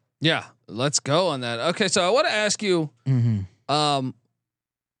tonight. Yeah, let's go on that. Okay, so I want to ask you. So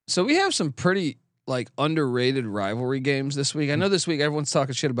we have some pretty like underrated rivalry games this week. I know this week everyone's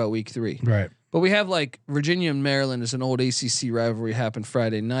talking shit about week 3, right? But we have like Virginia and Maryland is an old ACC rivalry, happened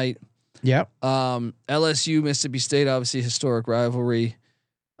Friday night. Yep. LSU Mississippi State, obviously historic rivalry.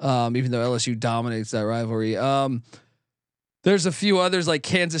 Even though LSU dominates that rivalry. There's a few others like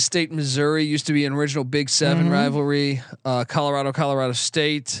Kansas State, Missouri used to be an original Big 7 rivalry. Colorado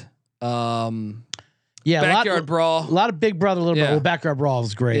State. Backyard brawl. A lot of big brother, little brother. Well, backyard brawl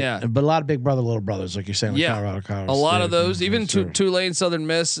is great. Yeah. But a lot of big brother, little brothers, like you're saying, like Colorado a lot of those. Even Tulane Southern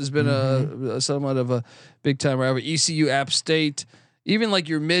Miss has been a somewhat of a big time rivalry. ECU App State. Even like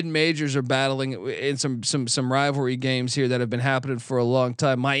your mid majors are battling in some rivalry games here that have been happening for a long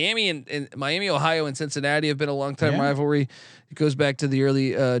time. Miami, Ohio, and Cincinnati have been a long time rivalry. It goes back to the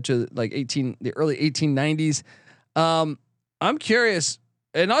early the early 1890s. I'm curious,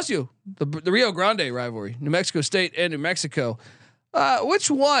 and also the Rio Grande rivalry, New Mexico State and New Mexico. Which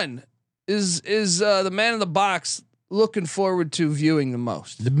one is the man in the box looking forward to viewing the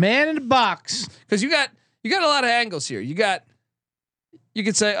most? The man in the box, because you got a lot of angles here. You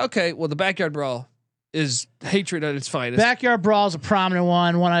could say, okay, well, the backyard brawl is hatred at its finest. Backyard brawl is a prominent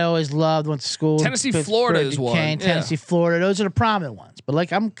one I always loved. Went to school. Tennessee, Florida is one. Tennessee, Florida. Those are the prominent ones. But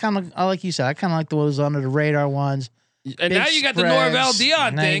like like you said, I kind of like those under the radar ones. And Big now you got the spreads. Norvell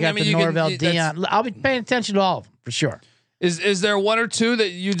Dion Now thing. You got the Norvell Dion. I'll be paying attention to all of them for sure. Is there one or two that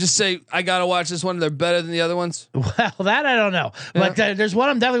you just say, I gotta watch this one? They're better than the other ones. Well, that I don't know, but there's one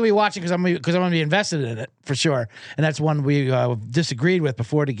I'm definitely be watching because I'm going to be invested in it for sure, and that's one we disagreed with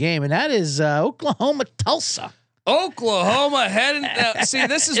before the game, and that is Oklahoma Tulsa. Oklahoma heading. See,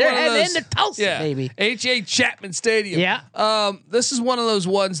 this is one of those. Into Tulsa, baby. H.A. Chapman Stadium. Yeah. This is one of those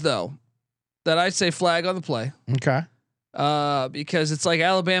ones though that I say flag on the play. Okay. Because it's like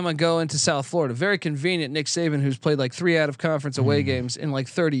Alabama going to South Florida. Very convenient. Nick Saban, who's played like 3 out of conference away games in like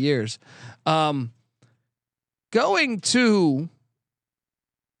 30 years. Going to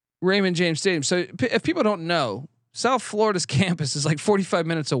Raymond James Stadium. So if people don't know, South Florida's campus is like 45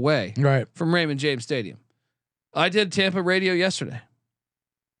 minutes away from Raymond James Stadium. I did Tampa radio yesterday.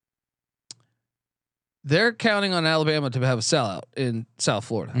 They're counting on Alabama to have a sellout in South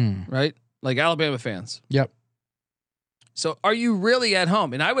Florida, right? Like Alabama fans. Yep. So are you really at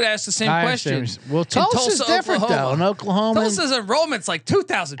home? And I would ask the same question. Well, Tulsa's different though. In Oklahoma, Tulsa's enrollment's like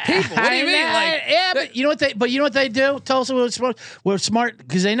 2,000 people. What do you mean? Like, but you know what they do? Tulsa was smart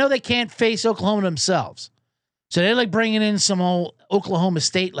because they know they can't face Oklahoma themselves. So they're like bringing in some old Oklahoma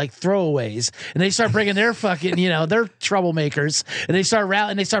State like throwaways, and they start bringing their fucking their troublemakers, and they start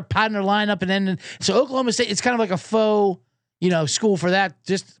rallying, they start potting their lineup, and then so Oklahoma State, it's kind of like a faux. School for that.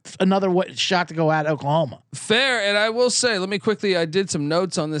 Just another shot to go at Oklahoma. Fair. And I will say, I did some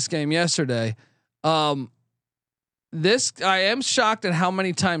notes on this game yesterday. I am shocked at how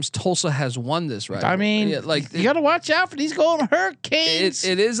many times Tulsa has won this, right? I mean, you got to watch out for these Golden Hurricanes.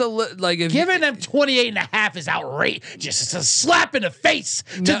 It is giving them 28.5 is outrageous. It's a slap in the face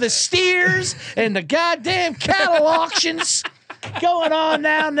to the steers and the goddamn cattle auctions. Going on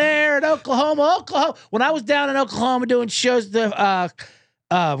down there at Oklahoma. When I was down in Oklahoma doing shows at the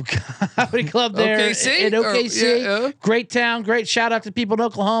comedy club there in OKC. Great town, great shout out to people in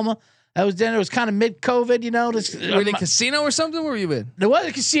Oklahoma. I was then. It was kind of mid-COVID, Were you in a casino or something? Where were you in? There was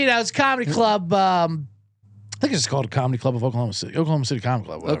a casino. It was a comedy club. I think it's called a Comedy Club of Oklahoma City. Oklahoma City Comedy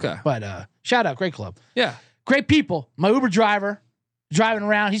Club. Whatever. Okay. But shout out, great club. Yeah. Great people. My Uber driver. Driving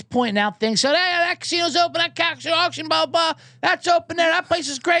around, he's pointing out things. So, hey, that casino's open, that auction, blah, blah. That's open there. That place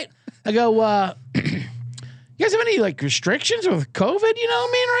is great. I go, you guys have any like restrictions with COVID,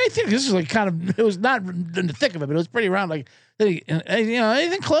 or anything? This is like kind of, it was not in the thick of it, but it was pretty around. Like,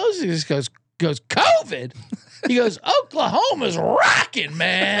 anything closed? He just goes, COVID? He goes, Oklahoma's rocking,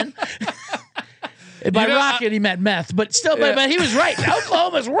 man. By rocking, he meant meth, but still, but he was right.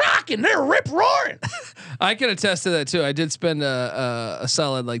 Oklahoma's rocking. They're rip roaring. I can attest to that too. I did spend a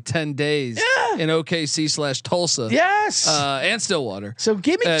solid like 10 days in OKC/Tulsa. Yes. And Stillwater. So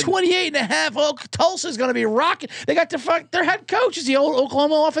give me 28.5. Oh, Tulsa's going to be rocking. They got their head coach is the old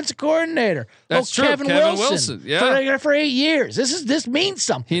Oklahoma offensive coordinator. That's true. Kevin Wilson. Yeah. For 8 years. This means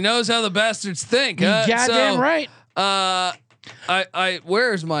something. He knows how the bastards think. Goddamn right.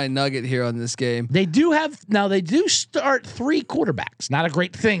 Where's my nugget here on this game? They do start 3 quarterbacks. Not a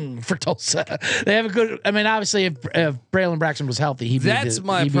great thing for Tulsa. They have a good. I mean, obviously, if Braylon Braxton was healthy, he'd be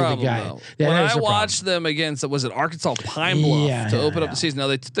my problem. the guy. Though. Yeah, when I watched them against, was it Arkansas Pine Bluff to open up the season? Now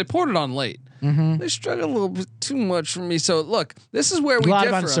they poured it on late. Mm-hmm. They struggled a little bit too much for me. So look, this is where we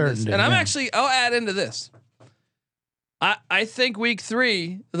differ on this. And I'll add into this. I think week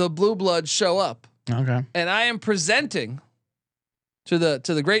 3 the Blue Bloods show up. Okay. And I am presenting to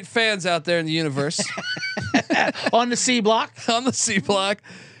the great fans out there in the universe on the C block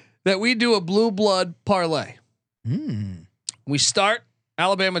that we do a blue blood parlay. Mm. We start.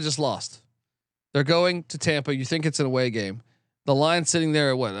 Alabama just lost. They're going to Tampa. You think it's an away game. The line sitting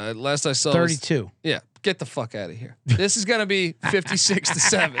there at what? Last I saw 32. Yeah. Get the fuck out of here. This is going to be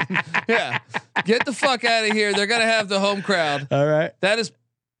 56-7. Yeah. Get the fuck out of here. They're going to have the home crowd. All right. That is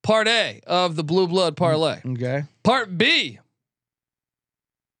part A of the blue blood parlay. Okay. Part B.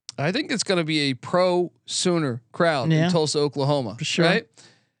 I think it's going to be a pro Sooner crowd in Tulsa, Oklahoma. For sure. Right?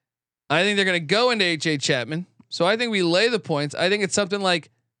 I think they're going to go into H.A. Chapman. So I think we lay the points. I think it's something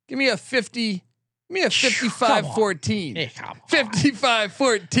like, give me a 55-14.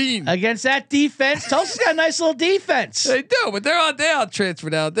 55-14. Against that defense, Tulsa's got a nice little defense. They do, but they're all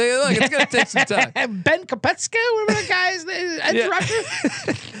transferred out. It's going to take some time. Ben Kopetska, whatever the guy is,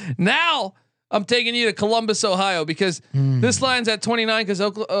 Now I'm taking you to Columbus, Ohio, because this line's at 29 because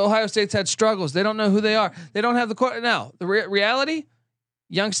Ohio State's had struggles. They don't know who they are. They don't have the court. Now, the reality,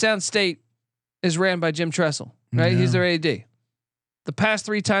 Youngstown State is ran by Jim Tressel, right? Yeah. He's their AD. The past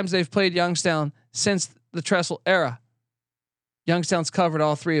 3 times they've played Youngstown since the Tressel era, Youngstown's covered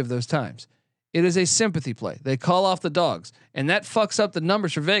all 3 of those times. It is a sympathy play. They call off the dogs, and that fucks up the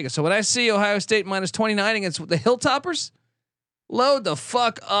numbers for Vegas. So when I see Ohio State minus 29 against the Hilltoppers, load the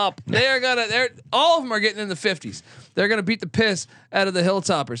fuck up. All of them are getting in the 50s. They're gonna beat the piss out of the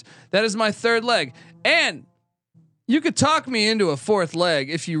Hilltoppers. That is my 3rd leg, and you could talk me into a 4th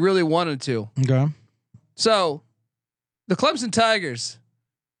leg if you really wanted to. Okay. So, the Clemson Tigers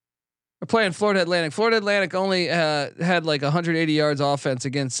are playing Florida Atlantic. Florida Atlantic only had like 180 yards offense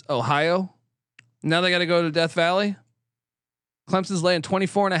against Ohio. Now they got to go to Death Valley. Clemson's laying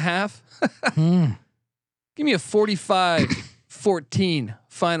 24.5. Give me a 45-14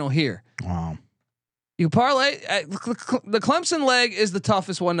 final here. Wow. You parlay the Clemson leg is the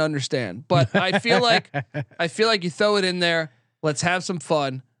toughest one to understand, but I feel like you throw it in there. Let's have some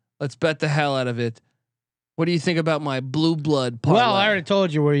fun. Let's bet the hell out of it. What do you think about my blue blood parlay? Well, I already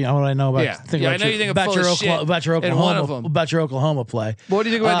told you what I know about. I know you think about your Oklahoma play. What do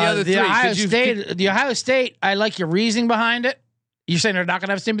you think about the other 3? The Ohio State. I like your reasoning behind it. You're saying they're not going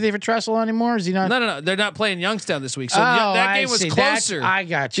to have sympathy for Tressel anymore? Is he not? No. They're not playing Youngstown this week. So that game was closer. I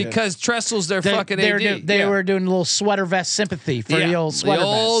got you. Because Tressel's their fucking AD. They were doing a little sweater vest sympathy for the old sweater vest.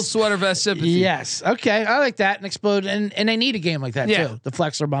 The old sweater vest sympathy. Yes. Okay. I like that and explode. And they need a game like that too to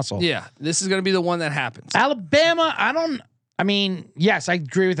flex their muscle. Yeah. This is going to be the one that happens. Alabama, yes, I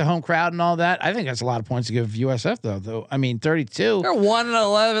agree with the home crowd and all that. I think that's a lot of points to give USF though. 32. They're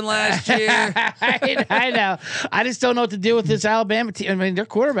 1-11 last year. I know. I just don't know what to do with this Alabama team. I mean, their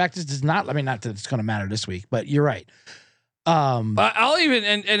quarterback just does not. Not that it's going to matter this week, but you're right. I'll even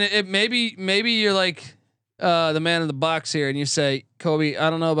and it maybe you're like the man in the box here, and you say, Kobe, I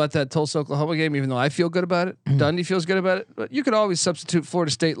don't know about that Tulsa Oklahoma game, even though I feel good about it. Dundee feels good about it, but you could always substitute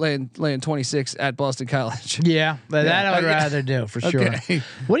Florida State laying 26 at Boston College. Yeah, but that I would rather do for sure. Okay.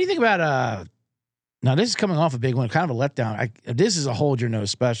 What do you think about now this is coming off a big one, kind of a letdown. This is a hold your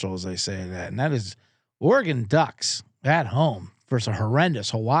nose special, as they say that, and that is Oregon Ducks at home versus a horrendous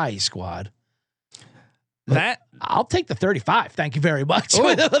Hawaii squad. I'll take the 35. Thank you very much.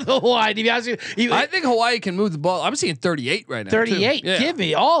 The Hawaii. I think Hawaii can move the ball. I'm seeing 38 right now. 38. Yeah. Give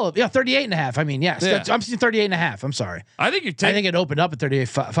me all of 38.5. I mean, yes. Yeah. I'm seeing 38.5. I'm sorry. I think it opened up at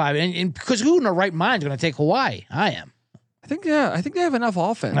 38.5. And because who in the right mind is going to take Hawaii? I am. I think they have enough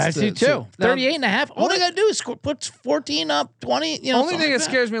offense. I see too. 38.5. All they got to do is put 14 up, 20. Only thing that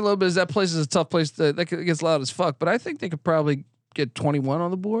scares me a little bit is that place is a tough place that gets loud as fuck. But I think they could probably get 21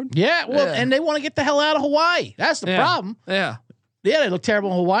 on the board. Yeah, and they want to get the hell out of Hawaii. That's the problem. Yeah, they look terrible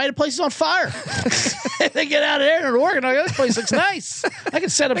in Hawaii. The place is on fire. They get out of there in Oregon. This place looks nice. I can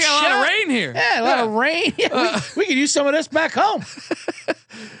set up shop. A lot of rain here. Yeah, a lot of rain. Yeah, we could use some of this back home.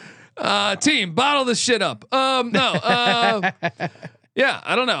 Team, bottle this shit up. No. Yeah,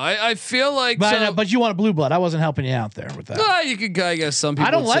 I don't know. I feel like, but you want a blue blood. I wasn't helping you out there with that. You could, I guess some people.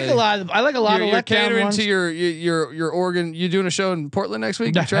 I don't would like say a lot. I like a lot of you're letdown catering ones. to your organ. You doing a show in Portland next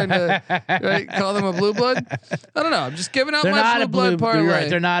week? You're trying to right, call them a blue blood? I don't know. I'm just giving out They're my not blue a blood blue. parlay. You're right.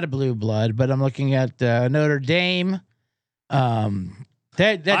 They're not a blue blood, but I'm looking at Notre Dame.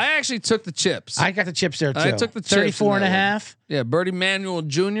 I actually took the chips. I got the chips there too. I took the chips 34 in and a that half. Yeah, Birdie Manuel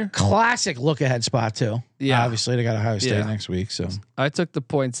Jr. Classic look ahead spot too. Yeah. Obviously they got Ohio State Yeah. next week, so I took the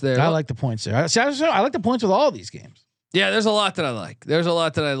points there. I like the points there. I like the points with all these games. Yeah, there's a lot that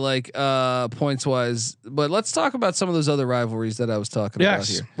I like. Points wise. But let's talk about some of those other rivalries that I was talking about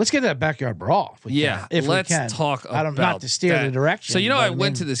here. Let's get that backyard brawl. If we can, if let's we can. talk about I don't not to steer that. the direction. So but I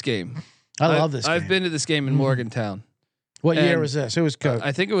went to this game. I love this. I've game. been to this game in Morgantown. What year and, was this? Who was coach?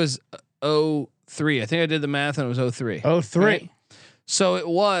 I think it was 03. I think I did the math and it was 03. 03. Right? So it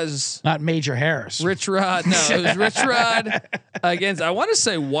was not Major Harris. Rich Rod. No, it was Rich Rod against, I want to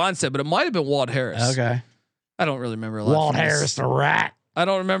say Wanstead, but it might have been Walt Harris. Okay. I don't really remember a lot. Walt Harris, the rat. I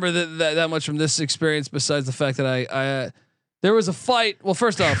don't remember that much from this experience besides the fact that I there was a fight. Well,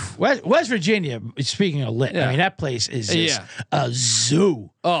 first off, West Virginia, speaking of lit, Yeah. I mean, that place is just Yeah. a zoo.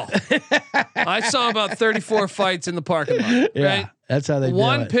 oh, I saw about 34 fights in the parking lot. Yeah. Right? That's how they do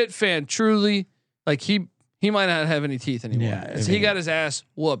One it. Pitt fan truly, like he might not have any teeth anymore. Yeah, I he mean- got his ass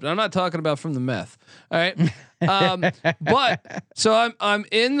whooped. And I'm not talking about from the meth. All right. But so I'm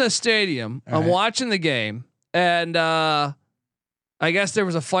in the stadium. I'm right. watching the game, and I guess there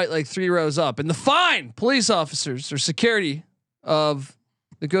was a fight like 3 rows up, and the fine police officers or security of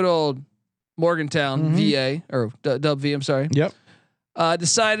the good old Morgantown VA or Dub V. I'm sorry. Yep.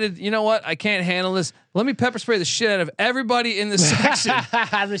 Decided, you know what? I can't handle this. Let me pepper spray the shit out of everybody in this section.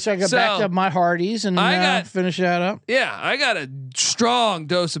 I wish I got So, back to my Hardee's and I got- finish that up. Yeah, I got a strong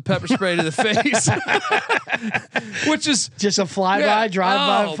dose of pepper spray to the face, which is Just a flyby,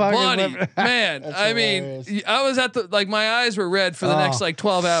 drive-by, fucking. buddy, man. That's I mean, hilarious. I was at my eyes were red for the next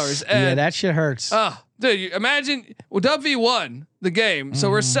 12 hours. Yeah, And, that shit hurts. dude, imagine. Well, Dub V won the game, so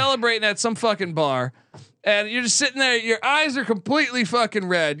we're celebrating at some fucking bar, and you're just sitting there. Your eyes are completely fucking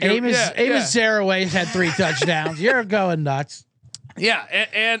red. Amos Zaraway had 3 touchdowns. You're going nuts. Yeah,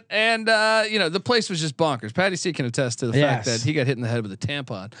 and the place was just bonkers. Patty C can attest to the fact Yes. that he got hit in the head with a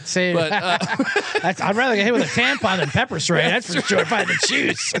tampon. Say, But I'd rather get hit with a tampon than pepper spray. That's for sure. If I had to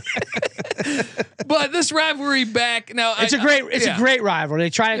choose, but this rivalry back now, it's a great rivalry. They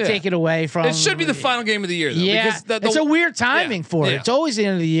try to take it away from. It should be the final game of the year, though. Yeah, because it's a weird timing for it. Yeah. It's always the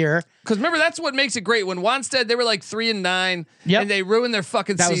end of the year. Because remember, that's what makes it great. When Wanstead, they were like 3-9, Yep. and they ruined their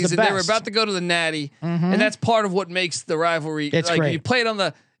fucking That was the season. They were best. about to go to the Natty, and that's part of what makes the rivalry. It's like great. you play it on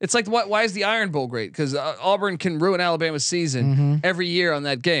the. It's like why is the Iron Bowl great? Because Auburn can ruin Alabama's season every year on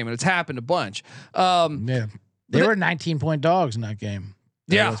that game, and it's happened a bunch. Yeah, they were 19-point dogs in that game.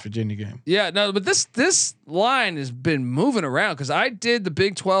 Yeah. West Virginia game. Yeah, no, but this line has been moving around because I did the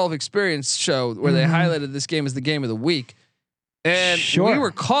Big 12 Experience show where they highlighted this game as the game of the week. And Sure. we were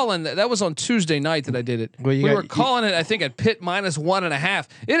calling that was on Tuesday night that I did it. Well, we were calling it, I think, at Pitt -1.5.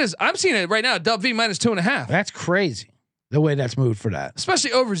 It is. I'm seeing it right now. Dub V -2.5, That's crazy. The way that's moved for that.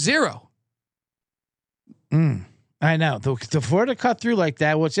 especially over 0. I know. The for to cut through like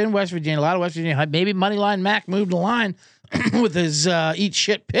that, what's in West Virginia, a lot of West Virginia, maybe Moneyline Mac moved the line with his Eat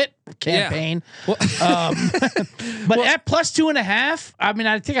Shit Pitt campaign. Well, But at +2.5, I mean,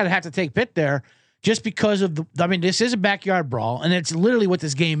 I think I'd have to take Pitt there just because of this is a backyard brawl, and it's literally what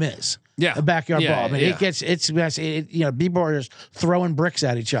this game is. Yeah. A backyard Yeah, brawl. I mean, yeah. people are just throwing bricks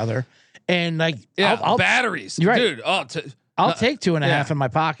at each other. And like, yeah, I'll batteries, You're right. dude. I'll take 2.5 in my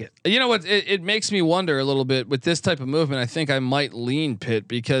pocket. You know what? It makes me wonder a little bit with this type of movement. I think I might lean Pitt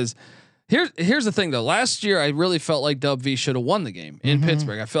because here's the thing though. Last year I really felt like Dub V should have won the game in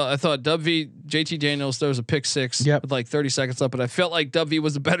Pittsburgh. I thought Dub V, JT Daniels, there was a pick 6 with like 30 seconds left, but I felt like Dub V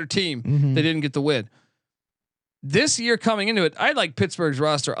was the better team. They didn't get the win. This year coming into it, I like Pittsburgh's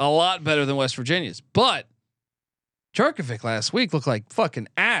roster a lot better than West Virginia's, but Jurkovic last week looked like fucking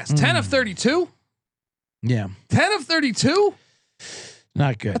ass. 10 of 32. Yeah. 10 of 32.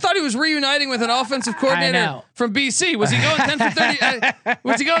 Not good. I thought he was reuniting with an offensive coordinator know. from BC. Was he going 10 for 30?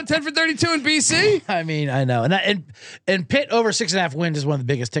 Was he going 10 for 32 in BC? I mean, I know, and Pitt over 6.5 wins is one of the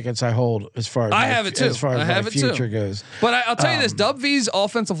biggest tickets I hold as far as I have it too. As far as I have my it too. future goes. But I'll tell you this: Dub V's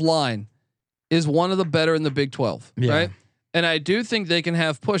offensive line is one of the better in the Big 12, right? And I do think they can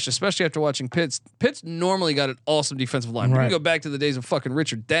have push, especially after watching Pitt's. Pitt's normally got an awesome defensive line. We Right. can go back to the days of fucking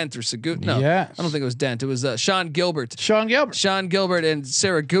Richard Dent or Sagut. No, Yes. I don't think it was Dent. It was Sean Gilbert. Sean Gilbert. Sean Gilbert and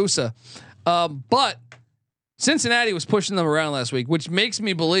Saragusa. But Cincinnati was pushing them around last week, which makes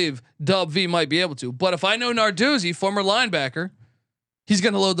me believe Dub V might be able to. But if I know Narduzzi, former linebacker, he's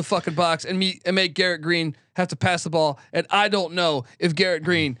going to load the fucking box and make Garrett Green have to pass the ball. And I don't know if Garrett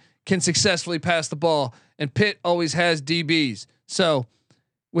Green can successfully pass the ball. And Pitt always has DBs. So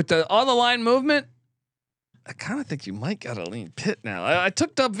with the on the line movement, I kind of think you might gotta lean Pitt now. I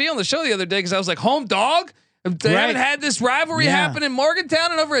took Dub V on the show the other day because I was like, home dog. They haven't had this rivalry happen in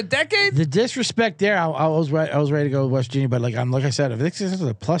Morgantown in over a decade. The disrespect there, I was right. I was ready to go with West Virginia, but like I said, if this is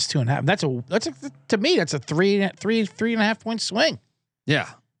a plus 2.5, that's a to me that's a 3.5 point swing. Yeah,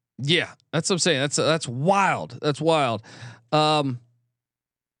 that's what I'm saying. That's wild. That's wild. I'll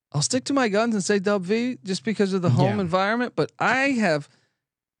stick to my guns and say Dub V just because of the home environment, but I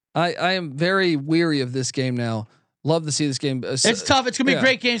am very weary of this game now. Love to see this game. It's tough. It's gonna be a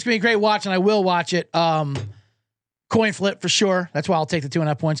great game. It's gonna be a great watch, and I will watch it. Coin flip for sure. That's why I'll take the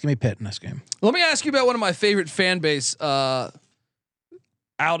 2.5 points. Give me Pitt in this game. Let me ask you about one of my favorite fan base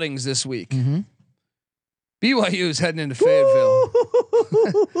outings this week. Mm-hmm. BYU is heading into Fayetteville.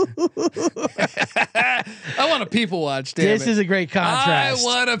 I want a people watch. Damn this it. is a great contrast. I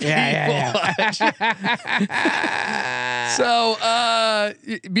want a people watch. So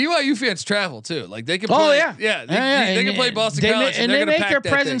BYU fans travel too. Like they can play. They can play Boston College, and they make their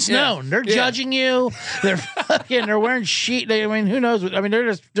presence known. They're judging you. They're fucking. They're wearing sheet. I mean, who knows? I mean,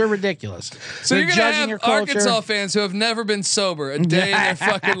 they're ridiculous. So they're you're gonna have Arkansas fans who have never been sober a day in their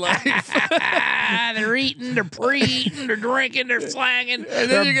fucking life. They're eating. They're pre-eating, they're drinking, they're slanging, and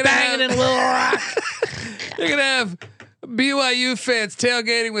they're banging in Little Rock. You're gonna have BYU fans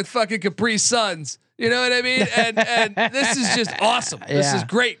tailgating with fucking Capri Suns. You know what I mean? And this is just awesome. This is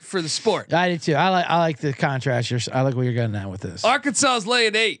great for the sport. I do too. I like the contrast. I like what you're getting at with this. Arkansas is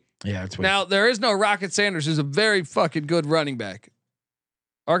laying 8. Yeah, it's weird. Now there is no Rocket Sanders, who's a very fucking good running back.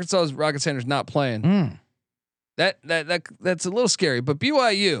 Arkansas's Rocket Sanders not playing. That's a little scary. But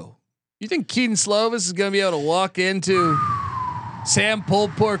BYU. You think Keaton Slovis is going to be able to walk into Sam Pulled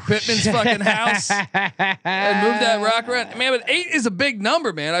Pork Pittman's fucking house and move that rock around? Man, but 8 is a big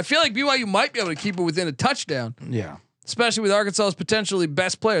number, man. I feel like BYU might be able to keep it within a touchdown. Yeah. Especially with Arkansas's potentially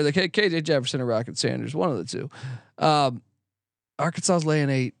best player, the KJ Jefferson or Rocket Sanders, one of the two. Arkansas's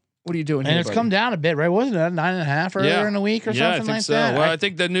laying 8. What are you doing and here, it's buddy? come down a bit, right? Wasn't it 9.5 earlier in the week or something like that? Well, I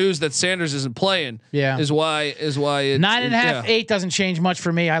think the news that Sanders isn't playing is why it's 9.5, 8 doesn't change much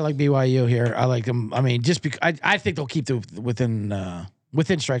for me. I like BYU here. I like them. I mean, just because I think they'll keep within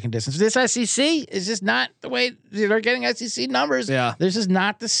striking distance. This SEC is just not the way they're getting SEC numbers. Yeah, this is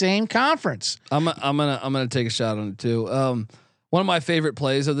not the same conference. I'm gonna take a shot on it too. One of my favorite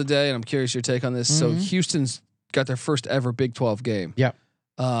plays of the day, and I'm curious your take on this. Mm-hmm. So Houston's got their first ever Big 12 game. Yep.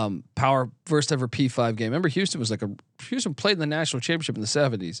 Power first ever P5 game. Remember Houston played in the national championship in the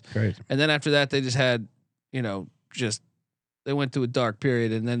 70s. Great. And then after that they just had, they went through a dark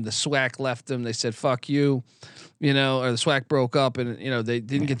period, and then the SWAC left them. They said, fuck you, or the SWAC broke up, and they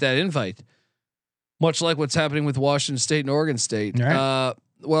didn't get that invite. Much like what's happening with Washington State and Oregon State. Right.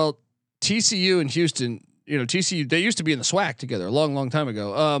 Well, TCU and Houston, TCU, they used to be in the SWAC together a long, long time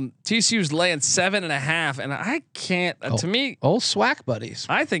ago. TCU's laying 7.5, and I can't. To me, old SWAC buddies.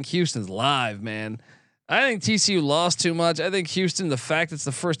 I think Houston's live, man. I think TCU lost too much. I think Houston, the fact it's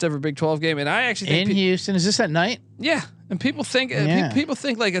the first ever Big 12 game, and I actually think Houston, is this at night? Yeah, and people think people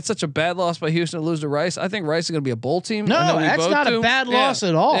think like it's such a bad loss by Houston to lose to Rice. I think Rice is going to be a bowl team. No, that's not a bad loss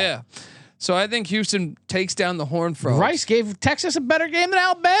at all. Yeah. So I think Houston takes down the Horned Frogs. Rice gave Texas a better game than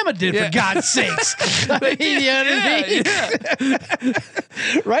Alabama did, for God's sakes.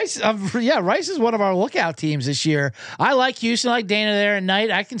 Rice, Rice is one of our lookout teams this year. I like Houston, I like Dana there at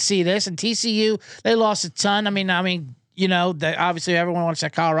night. I can see this. And TCU, they lost a ton. I mean, that obviously everyone wants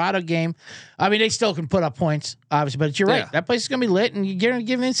that Colorado game. I mean, they still can put up points, obviously, but you're right. That place is gonna be lit, and you're gonna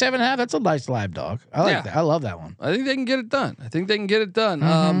give me 7.5. That's a nice live dog. I like that. I love that one. I think they can get it done.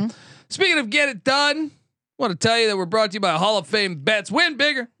 Mm-hmm. Speaking of get it done, I want to tell you that we're brought to you by Hall of Fame Bets. Win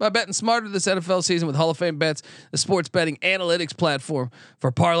bigger by betting smarter this NFL season with Hall of Fame Bets, the sports betting analytics platform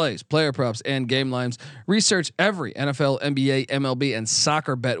for parlays, player props, and game lines. Research every NFL, NBA, MLB, and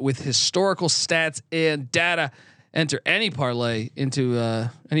soccer bet with historical stats and data. Enter any parlay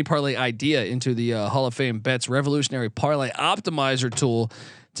idea into the Hall of Fame Bets revolutionary parlay optimizer tool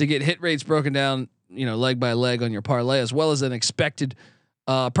to get hit rates broken down, leg by leg on your parlay, as well as an expected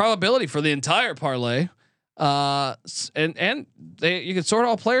probability for the entire parlay. And you can sort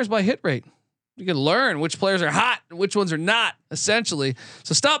all players by hit rate. You can learn which players are hot and which ones are not, essentially.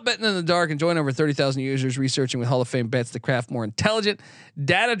 So stop betting in the dark and join over 30,000 users researching with Hall of Fame Bets to craft more intelligent,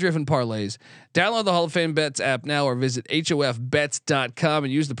 data-driven parlays. Download the Hall of Fame Bets app now or visit hofbets.com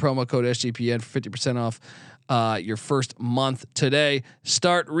and use the promo code SGPN for 50% off your first month today.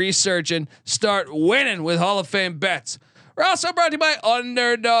 Start researching, start winning with Hall of Fame bets. We're also brought to you by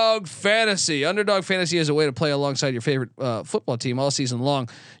Underdog Fantasy. Underdog Fantasy is a way to play alongside your favorite football team all season long.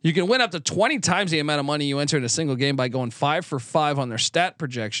 You can win up to 20 times the amount of money you enter in a single game by going 5 for 5 on their stat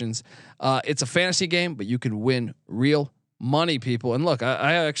projections. It's a fantasy game, but you can win real money, people. And look,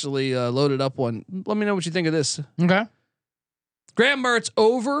 I actually loaded up one. Let me know what you think of this. Okay. Graham Mertz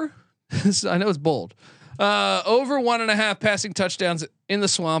over. I know it's bold. Over 1.5 passing touchdowns in the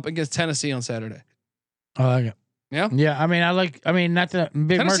swamp against Tennessee on Saturday. I like it. Yeah. Yeah. I mean, not the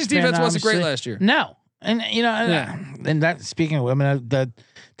big Tennessee's Mertz fan, defense wasn't great obviously. last year. No. And and that speaking of women, that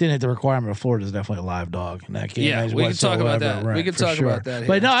didn't hit the requirement of Florida is definitely a live dog in that game. Yeah, as we can talk about whatsoever, that. right, We can for talk sure. about that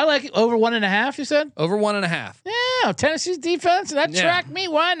But here. no, I like it. Over 1.5. You said Over 1.5. yeah. Tennessee's defense that Yeah. tracked me.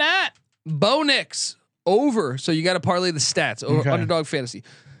 Why not? Bo Nix over. So you got to parlay the stats over Okay. Underdog Fantasy.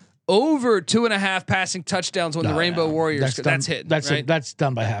 Over 2.5 passing touchdowns when the Rainbow Warriors. That's done, hit. That's right? that's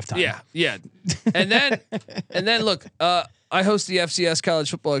done by halftime. Yeah. And then look, I host the FCS College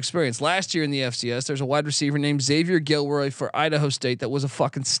Football Experience. Last year in the FCS, there's a wide receiver named Xavier Gilroy for Idaho State that was a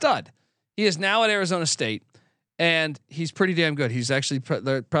fucking stud. He is now at Arizona State, and he's pretty damn good. He's actually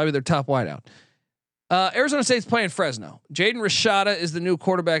probably their top wideout. Arizona State's playing Fresno. Jaden Rashada is the new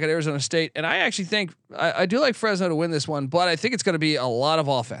quarterback at Arizona State, and I actually think I do like Fresno to win this one, but I think it's going to be a lot of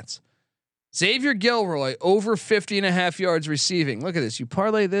offense. Xavier Gilroy over 50.5 yards receiving. Look at this. You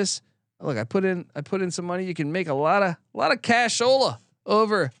parlay this. Look, I put in some money. You can make a lot of cashola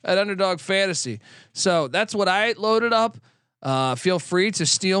over at Underdog Fantasy. So that's what I loaded up. Feel free to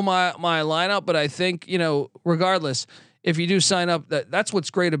steal my lineup, but I think, regardless, if you do sign up, that's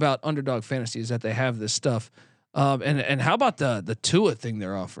what's great about Underdog Fantasy is that they have this stuff. And how about the Tua thing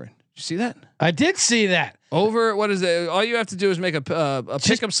they're offering? Did you see that? I did see that. Over, what is it? All you have to do is make a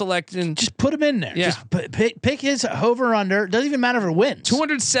pick'em selection. Just put him in there. Yeah. Just pick his over or under. Doesn't even matter if it wins.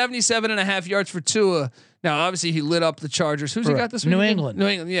 277.5 yards for Tua. Now, obviously, he lit up the Chargers. Who's he got this week? New England. New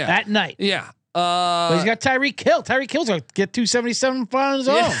England, yeah. At night. Yeah. But he's got Tyreek Hill. Tyreek Hill's going to get 277 on his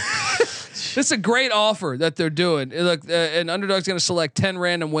own. This is a great offer that they're doing. Look, and Underdog's going to select 10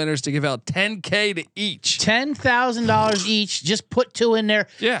 random winners to give out $10K to each. $10,000 each. Just put 2 in there.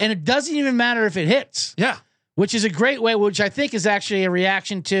 Yeah. And it doesn't even matter if it hits. Yeah. Which is a great way, which I think is actually a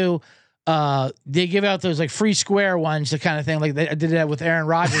reaction to they give out those like free square ones, the kind of thing. Like I did that with Aaron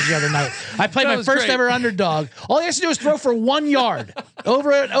Rodgers the other night. I played my first ever underdog. All he has to do is throw for 1 yard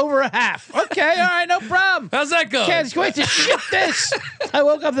over a half. Okay, all right, no problem. How's that go? Can't wait to shit this. I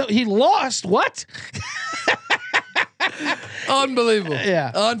woke up. He lost. What? Unbelievable.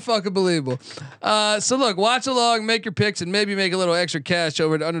 Yeah. Unfucking believable. So look, watch along, make your picks, and maybe make a little extra cash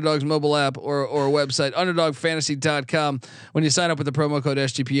over at Underdog's mobile app or website, underdogfantasy.com. When you sign up with the promo code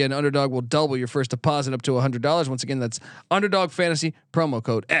SGPN, Underdog will double your first deposit up to $100. Once again, that's Underdog Fantasy, promo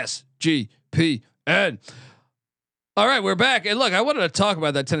code SGPN. All right, we're back. And look, I wanted to talk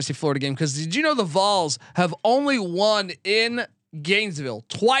about that Tennessee-Florida game because did you know the Vols have only won in Gainesville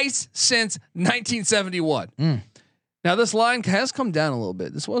twice since 1971? Now this line has come down a little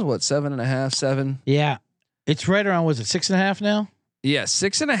bit. This was what 7.5, 7. Yeah, it's right around. Was it 6.5 now? Yeah,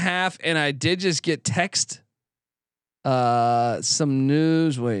 6.5. And I did just get text. Some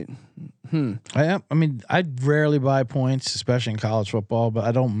news. Wait. I mean, I rarely buy points, especially in college football, but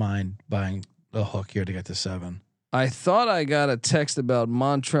I don't mind buying a hook here to get to 7. I thought I got a text about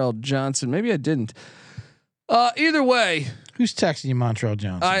Montrell Johnson. Maybe I didn't. Either way. Who's texting you, Montrell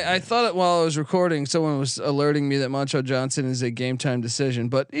Johnson? I thought it while I was recording, someone was alerting me that Montrell Johnson is a game time decision.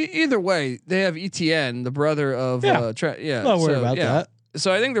 But either way, they have ETN, the brother of Yeah. Not worry about that.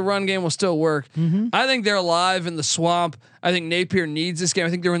 So I think the run game will still work. I think they're alive in the swamp. I think Napier needs this game. I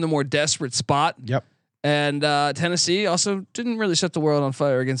think they're in the more desperate spot. Yep. And Tennessee also didn't really set the world on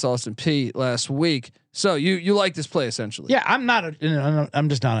fire against Austin Peay last week. So you like this play essentially? Yeah, I'm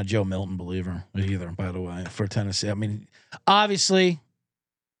just not a Joe Milton believer either. By the way, for Tennessee, I mean, obviously,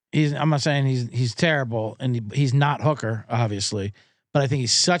 I'm not saying he's terrible and he's not Hooker, obviously, but I think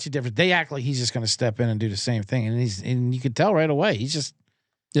he's such a difference. They act like he's just going to step in and do the same thing, and you could tell right away he's just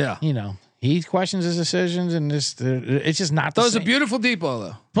he questions his decisions and it's just not. That was a beautiful deep ball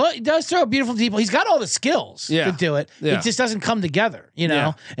though. But he does throw a beautiful deep ball. He's got all the skills to do it. Yeah. It just doesn't come together,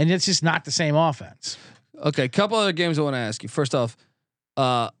 and it's just not the same offense. Okay, couple other games I want to ask you. First off,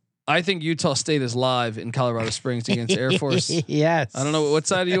 I think Utah State is live in Colorado Springs against Air Force. Yes. I don't know what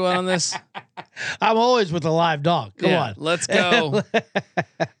side are you on this. I'm always with a live dog. Come on. Let's go.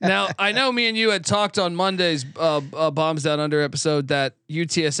 Now, I know me and you had talked on Monday's Bombs Down Under episode that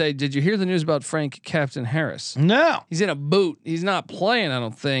UTSA. Did you hear the news about Frank Captain Harris? No. He's in a boot. He's not playing, I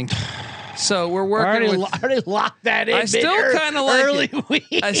don't think. So we're working with. Already locked that in. I still kind of like early it.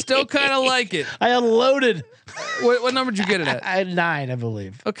 week. I still kind of like it. I unloaded. What number did you get it at? I had 9, I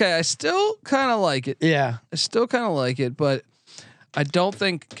believe. Okay, I still kind of like it. Yeah. I still kind of like it, but I don't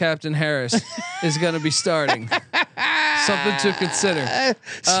think Captain Harris is going to be starting. Something to consider.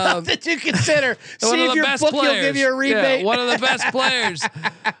 Something to consider. One See of if the your best book will players. give you a rebate. Yeah, one of the best players.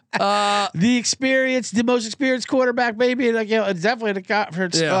 The most experienced quarterback, maybe. Like, it's definitely the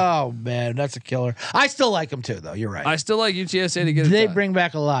conference. Yeah. Oh man, that's a killer. I still like him too, though. You're right. I still like UTSA to get it They done. bring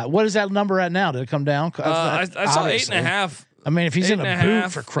back a lot. What is that number at now? Did it come down? I saw 8.5. I mean, if he's in a 8.5,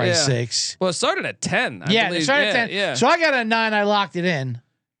 boot, for Christ's yeah. sakes. Well, it started at 10. I Yeah, believe. they started at 10. Yeah. So I got a 9. I locked it in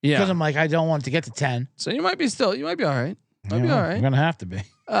Yeah. because I'm like, I don't want it to get to 10. So you might be all right. Might be all I'm right. gonna have to be.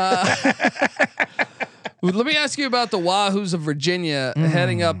 Let me ask you about the Wahoos of Virginia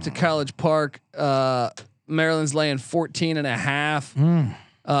heading up to College Park. Maryland's laying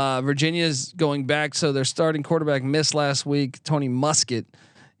 14.5. Virginia's going back. So their starting quarterback missed last week, Tony Muskett.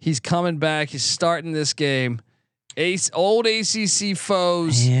 He's coming back. He's starting this game. Old ACC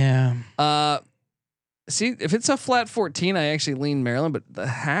foes. Yeah. See, if it's a flat 14, I actually lean Maryland, but the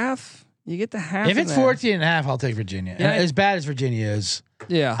half, you get the half. If it's 14.5, I'll take Virginia. Yeah. As bad as Virginia is,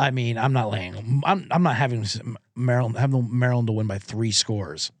 Yeah. I mean, I'm not laying. I'm not having Maryland to win by 3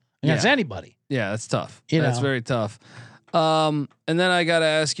 scores against anybody. Yeah, that's tough. You That's know. very tough. And then I got to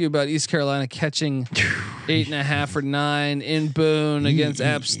ask you about East Carolina catching 8.5 or 9 in Boone against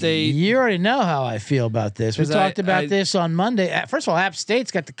App State. You already know how I feel about this. We 'Cause talked I- about this on Monday. First of all, App State's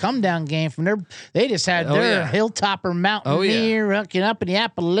got the come down game from their. They just had Oh, their yeah. Hilltopper Mountaineer up in the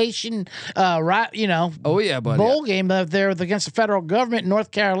Appalachian, right? Oh yeah, buddy. Bowl game up there against the federal government in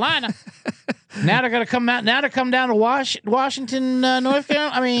North Carolina. Now they're gonna come out. Now they're come down to Washington, North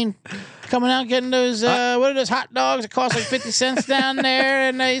Carolina. I mean, coming out getting those what are those hot dogs that cost like 50 cents down there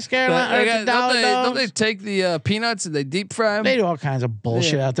in East Carolina? Or the dollar Don't they dogs? take the peanuts and they deep fry them? They do all kinds of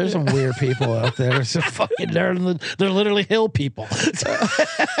bullshit out there. There's some weird people out there. There's some fucking they're literally hill people.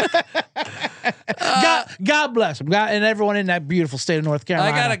 God bless them. God and everyone in that beautiful state of North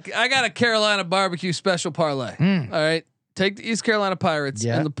Carolina. I got a Carolina barbecue special parlay. All right, take the East Carolina Pirates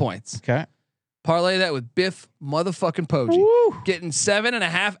and the points. Okay. Parlay that with Biff motherfucking Poggi. Woo. Getting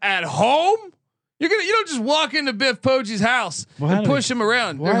 7.5 at home. You don't just walk into Biff Poggi's house and push him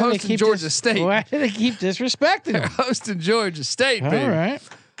around. They're hosting Georgia State. Why do they keep disrespecting They're him? hosting Georgia State, baby. All right.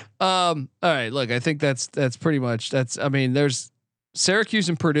 All right. Look, I think that's pretty much I mean, there's Syracuse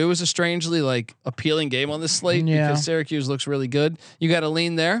and Purdue is a strangely like appealing game on this slate because Syracuse looks really good. You got to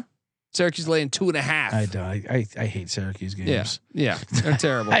lean there. Syracuse laying 2.5. I don't. I hate Syracuse games. Yeah, they're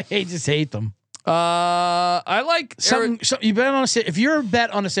terrible. I just hate them. I like You bet on if you're a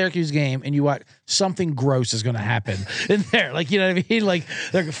bet on a Syracuse game and you watch something gross is going to happen in there, like you know what I mean, like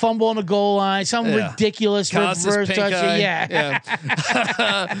they're gonna fumble on the goal line, something ridiculous reverse touch. Yeah.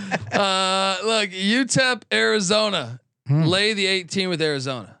 Look, UTEP, Arizona, lay the 18 with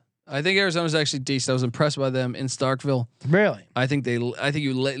Arizona. I think Arizona's actually decent. I was impressed by them in Starkville. Really? I think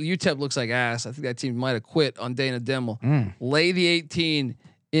UTEP looks like ass. I think that team might have quit on Dana Dimmel. Lay the 18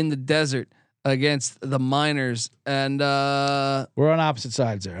 in the desert against the Miners, and we're on opposite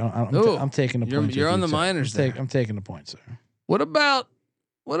sides there. I'm taking the points. You're on the Miners. I'm taking the points there. What about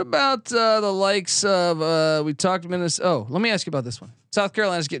the likes of we talked Minnesota? Oh, let me ask you about this one. South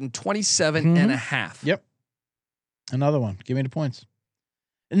Carolina's getting 27.5. Yep. Another one. Give me the points.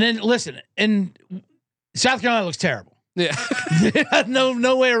 And then listen, and South Carolina looks terrible. Yeah.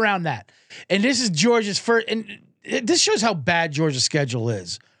 no way around that. And this is Georgia's first, and this shows how bad Georgia's schedule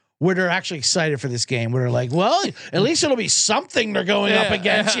is. Where they're actually excited for this game, where they're like, well, at least it'll be something they're going up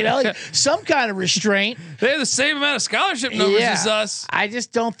against, you know, like some kind of restraint. They have the same amount of scholarship numbers as us. I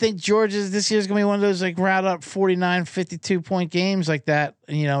just don't think Georgia's this year's gonna be one of those like round up 49, 52 point games like that.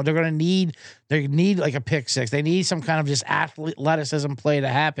 You know, they need like a pick six. They need some kind of just athleticism play to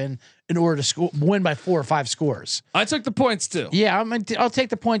happen in order to win by 4 or 5 scores. I took the points too. Yeah, I'll take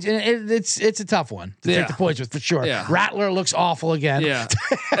the points. And it's a tough one to take the points with for sure. Yeah. Rattler looks awful again. Yeah.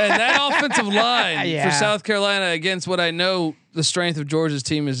 And that offensive line Yeah. for South Carolina against what I know the strength of Georgia's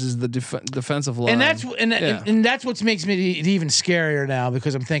team is the defensive line. And that's what makes me even scarier now,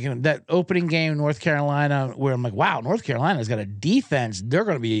 because I'm thinking that opening game in North Carolina, where I'm like, wow, North Carolina's got a defense. They're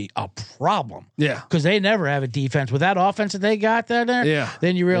going to be a problem. Yeah. Because they never have a defense. With that offense that they got there, Yeah.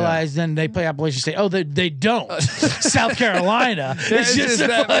 then you realize then they play Appalachian State. Oh, they don't. South Carolina. It's just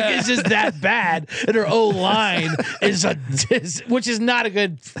that bad. And their O line which is not a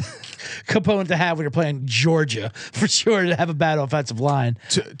good component to have when you're playing Georgia for sure to have a bad offensive line.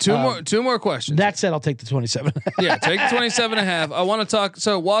 Two more questions. That said, I'll take the 27. Yeah, take the 27.5. I want to talk.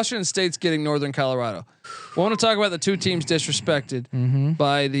 So Washington State's getting Northern Colorado. I want to talk about the two teams disrespected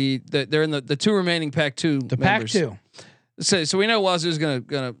by they're in the two remaining Pac-2 The members. Pac-2. So we know Wazoo's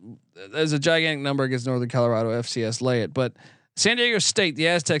gonna there's a gigantic number against Northern Colorado. FCS lay it, but San Diego State, the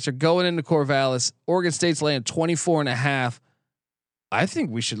Aztecs are going into Corvallis. Oregon State's laying 24.5. I think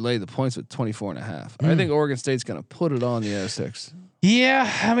we should lay the points with 24.5. I think Oregon State's gonna put it on the Aztecs.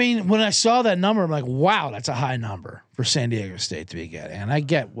 Yeah, I mean, when I saw that number, I'm like, wow, that's a high number for San Diego State to be getting. And I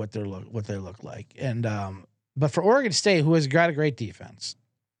get what they look like. And but for Oregon State, who has got a great defense,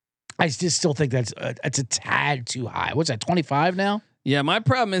 I just still think that's a tad too high. What's that, 25 now? Yeah, my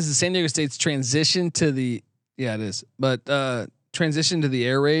problem is the San Diego State's transition to the transition to the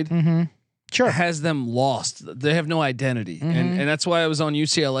air raid Sure. has them lost. They have no identity, and that's why I was on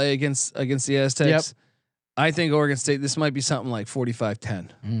UCLA against the Aztecs. Yep. I think Oregon State. This might be something like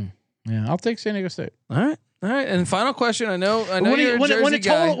 45-10. Yeah, I'll take San Diego State. All right. And final question. I know When you're a Jersey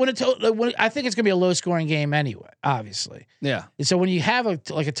guy. I think it's gonna be a low scoring game anyway. Obviously. Yeah. And so when you have a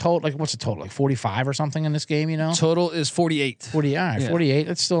total, like what's the total, like 45 or something in this game, you know? Total is 48. 40. All right, Yeah. 48.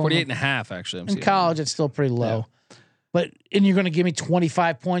 That's still 48.5 actually. I'm in seeing. college. It's still pretty low. But and you're going to give me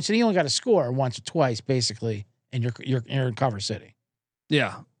 25 points, and you only got to score once or twice, basically, and you're in Cover City.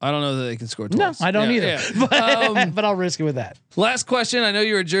 Yeah. I don't know that they can score twice. No, I don't either. Yeah. But I'll risk it with that. Last question. I know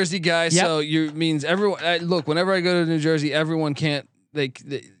you're a Jersey guy, so you means everyone. Look, whenever I go to New Jersey, everyone can't.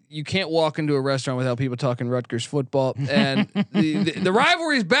 You can't walk into a restaurant without people talking Rutgers football, and the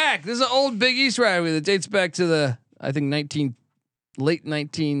rivalry's back. This is an old Big East rivalry that dates back to the late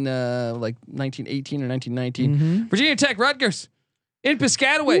 1918 or 1919. Virginia Tech Rutgers in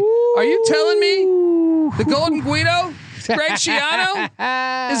Piscataway. Are you telling me the Golden Guido, Greg Schiano,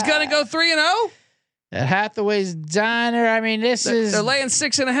 is gonna go 3-0? At Hathaway's Diner, I mean, they're laying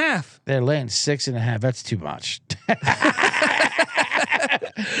 6.5. They're laying 6.5. That's too much.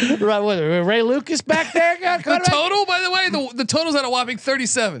 Right, what, Ray Lucas back there? The total, by the way, the total's at a whopping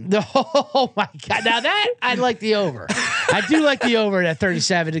 37. Oh my God! Now that I like the over. I do like the over at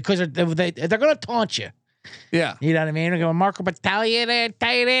 37 because they're going to taunt you. Yeah, you know what I mean. They're going Marco Battaglia there,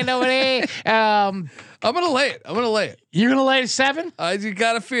 tight end over there. I'm gonna lay it. You're going to lay a 7? You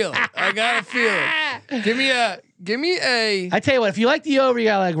gotta feel it. I gotta feel it. Give me a. I tell you what, if you like the over, you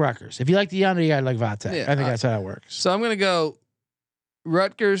gotta like Rutgers. If you like the under, you gotta like Vatek. Yeah, I think that's how it works. So I'm gonna go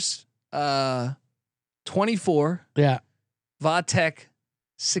Rutgers 24. Yeah. Vatek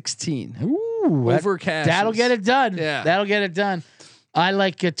 16. Ooh, Over cash. That'll get it done. Yeah. That'll get it done. I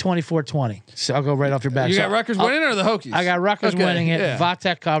like it 24-20. So I'll go right off your back. You So got Rutgers winning or the Hokies? I got Rutgers winning it. Yeah.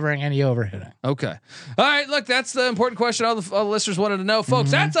 Vatek covering and the over hitting. Okay. All right. Look, that's the important question all the listeners wanted to know,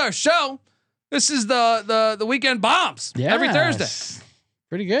 folks. That's our show. This is the Weekend Bombs every Thursday.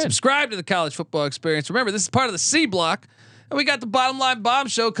 Pretty good. Subscribe to the College Football Experience. Remember, this is part of the C Block, and we got the Bottom Line Bomb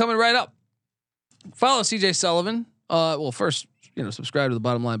Show coming right up. Follow CJ Sullivan. Well, first, subscribe to the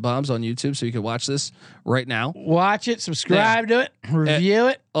Bottom Line Bombs on YouTube so you can watch this right now. Watch it, subscribe to it, review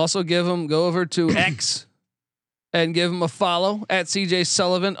it. Also, go over to X and give him a follow at CJ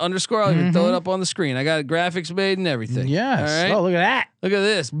Sullivan _. I'll even throw it up on the screen. I got graphics made and everything. Yes. All right. Oh, look at that. Look at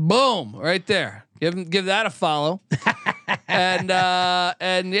this. Boom. Right there. Give that a follow. and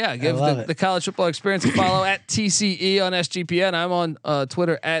yeah, give the College Football Experience a follow at TCE on SGPN. I'm on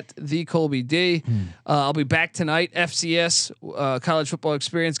Twitter at the Colby D. I'll be back tonight. FCS College Football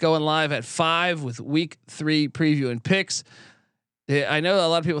Experience going live at 5 with Week 3 preview and picks. I know a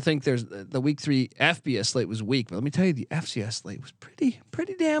lot of people think there's the Week 3 FBS slate was weak, but let me tell you, the FCS slate was pretty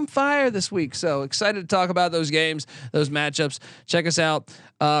damn fire this week. So excited to talk about those games, those matchups. Check us out.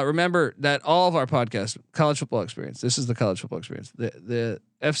 Remember that all of our podcasts, College Football Experience. This is the College Football Experience, the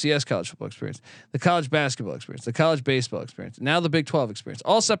FCS College Football Experience, the College Basketball Experience, the College Baseball Experience, now the Big 12 Experience.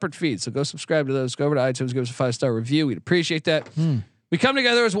 All separate feeds. So go subscribe to those. Go over to iTunes, give us a 5-star review. We'd appreciate that. We come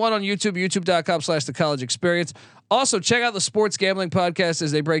together as one on YouTube, youtube.com/the College Experience. Also, check out the Sports Gambling Podcast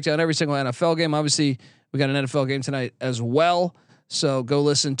as they break down every single NFL game. Obviously, we got an NFL game tonight as well. So go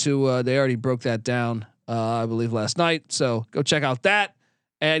listen to, they already broke that down, I believe, last night. So go check out that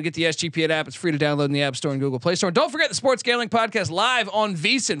and get the SGPN app. It's free to download in the App Store and Google Play Store. And don't forget the Sports Gambling Podcast live on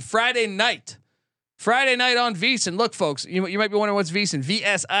VSiN Friday night. Friday night on VSiN. Look, folks, you might be wondering what's VSiN.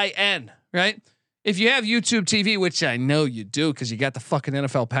 VSIN, right? If you have YouTube TV, which I know you do because you got the fucking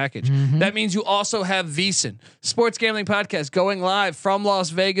NFL package, that means you also have VSiN. Sports Gambling Podcast going live from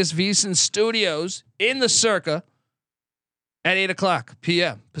Las Vegas VSiN Studios in the Circa at 8:00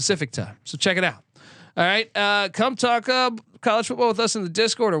 p.m. Pacific time. So check it out. All right. Come talk college football with us in the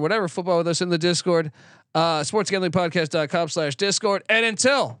Discord or whatever football with us in the Discord. sportsgamblingpodcast.com/Discord. And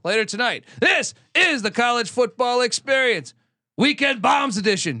until later tonight, this is the College Football Experience Weekend Bombs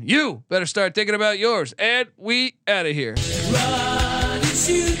Edition. You better start thinking about yours. And we out of here. Run and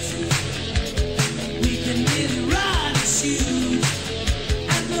shoot. We can get it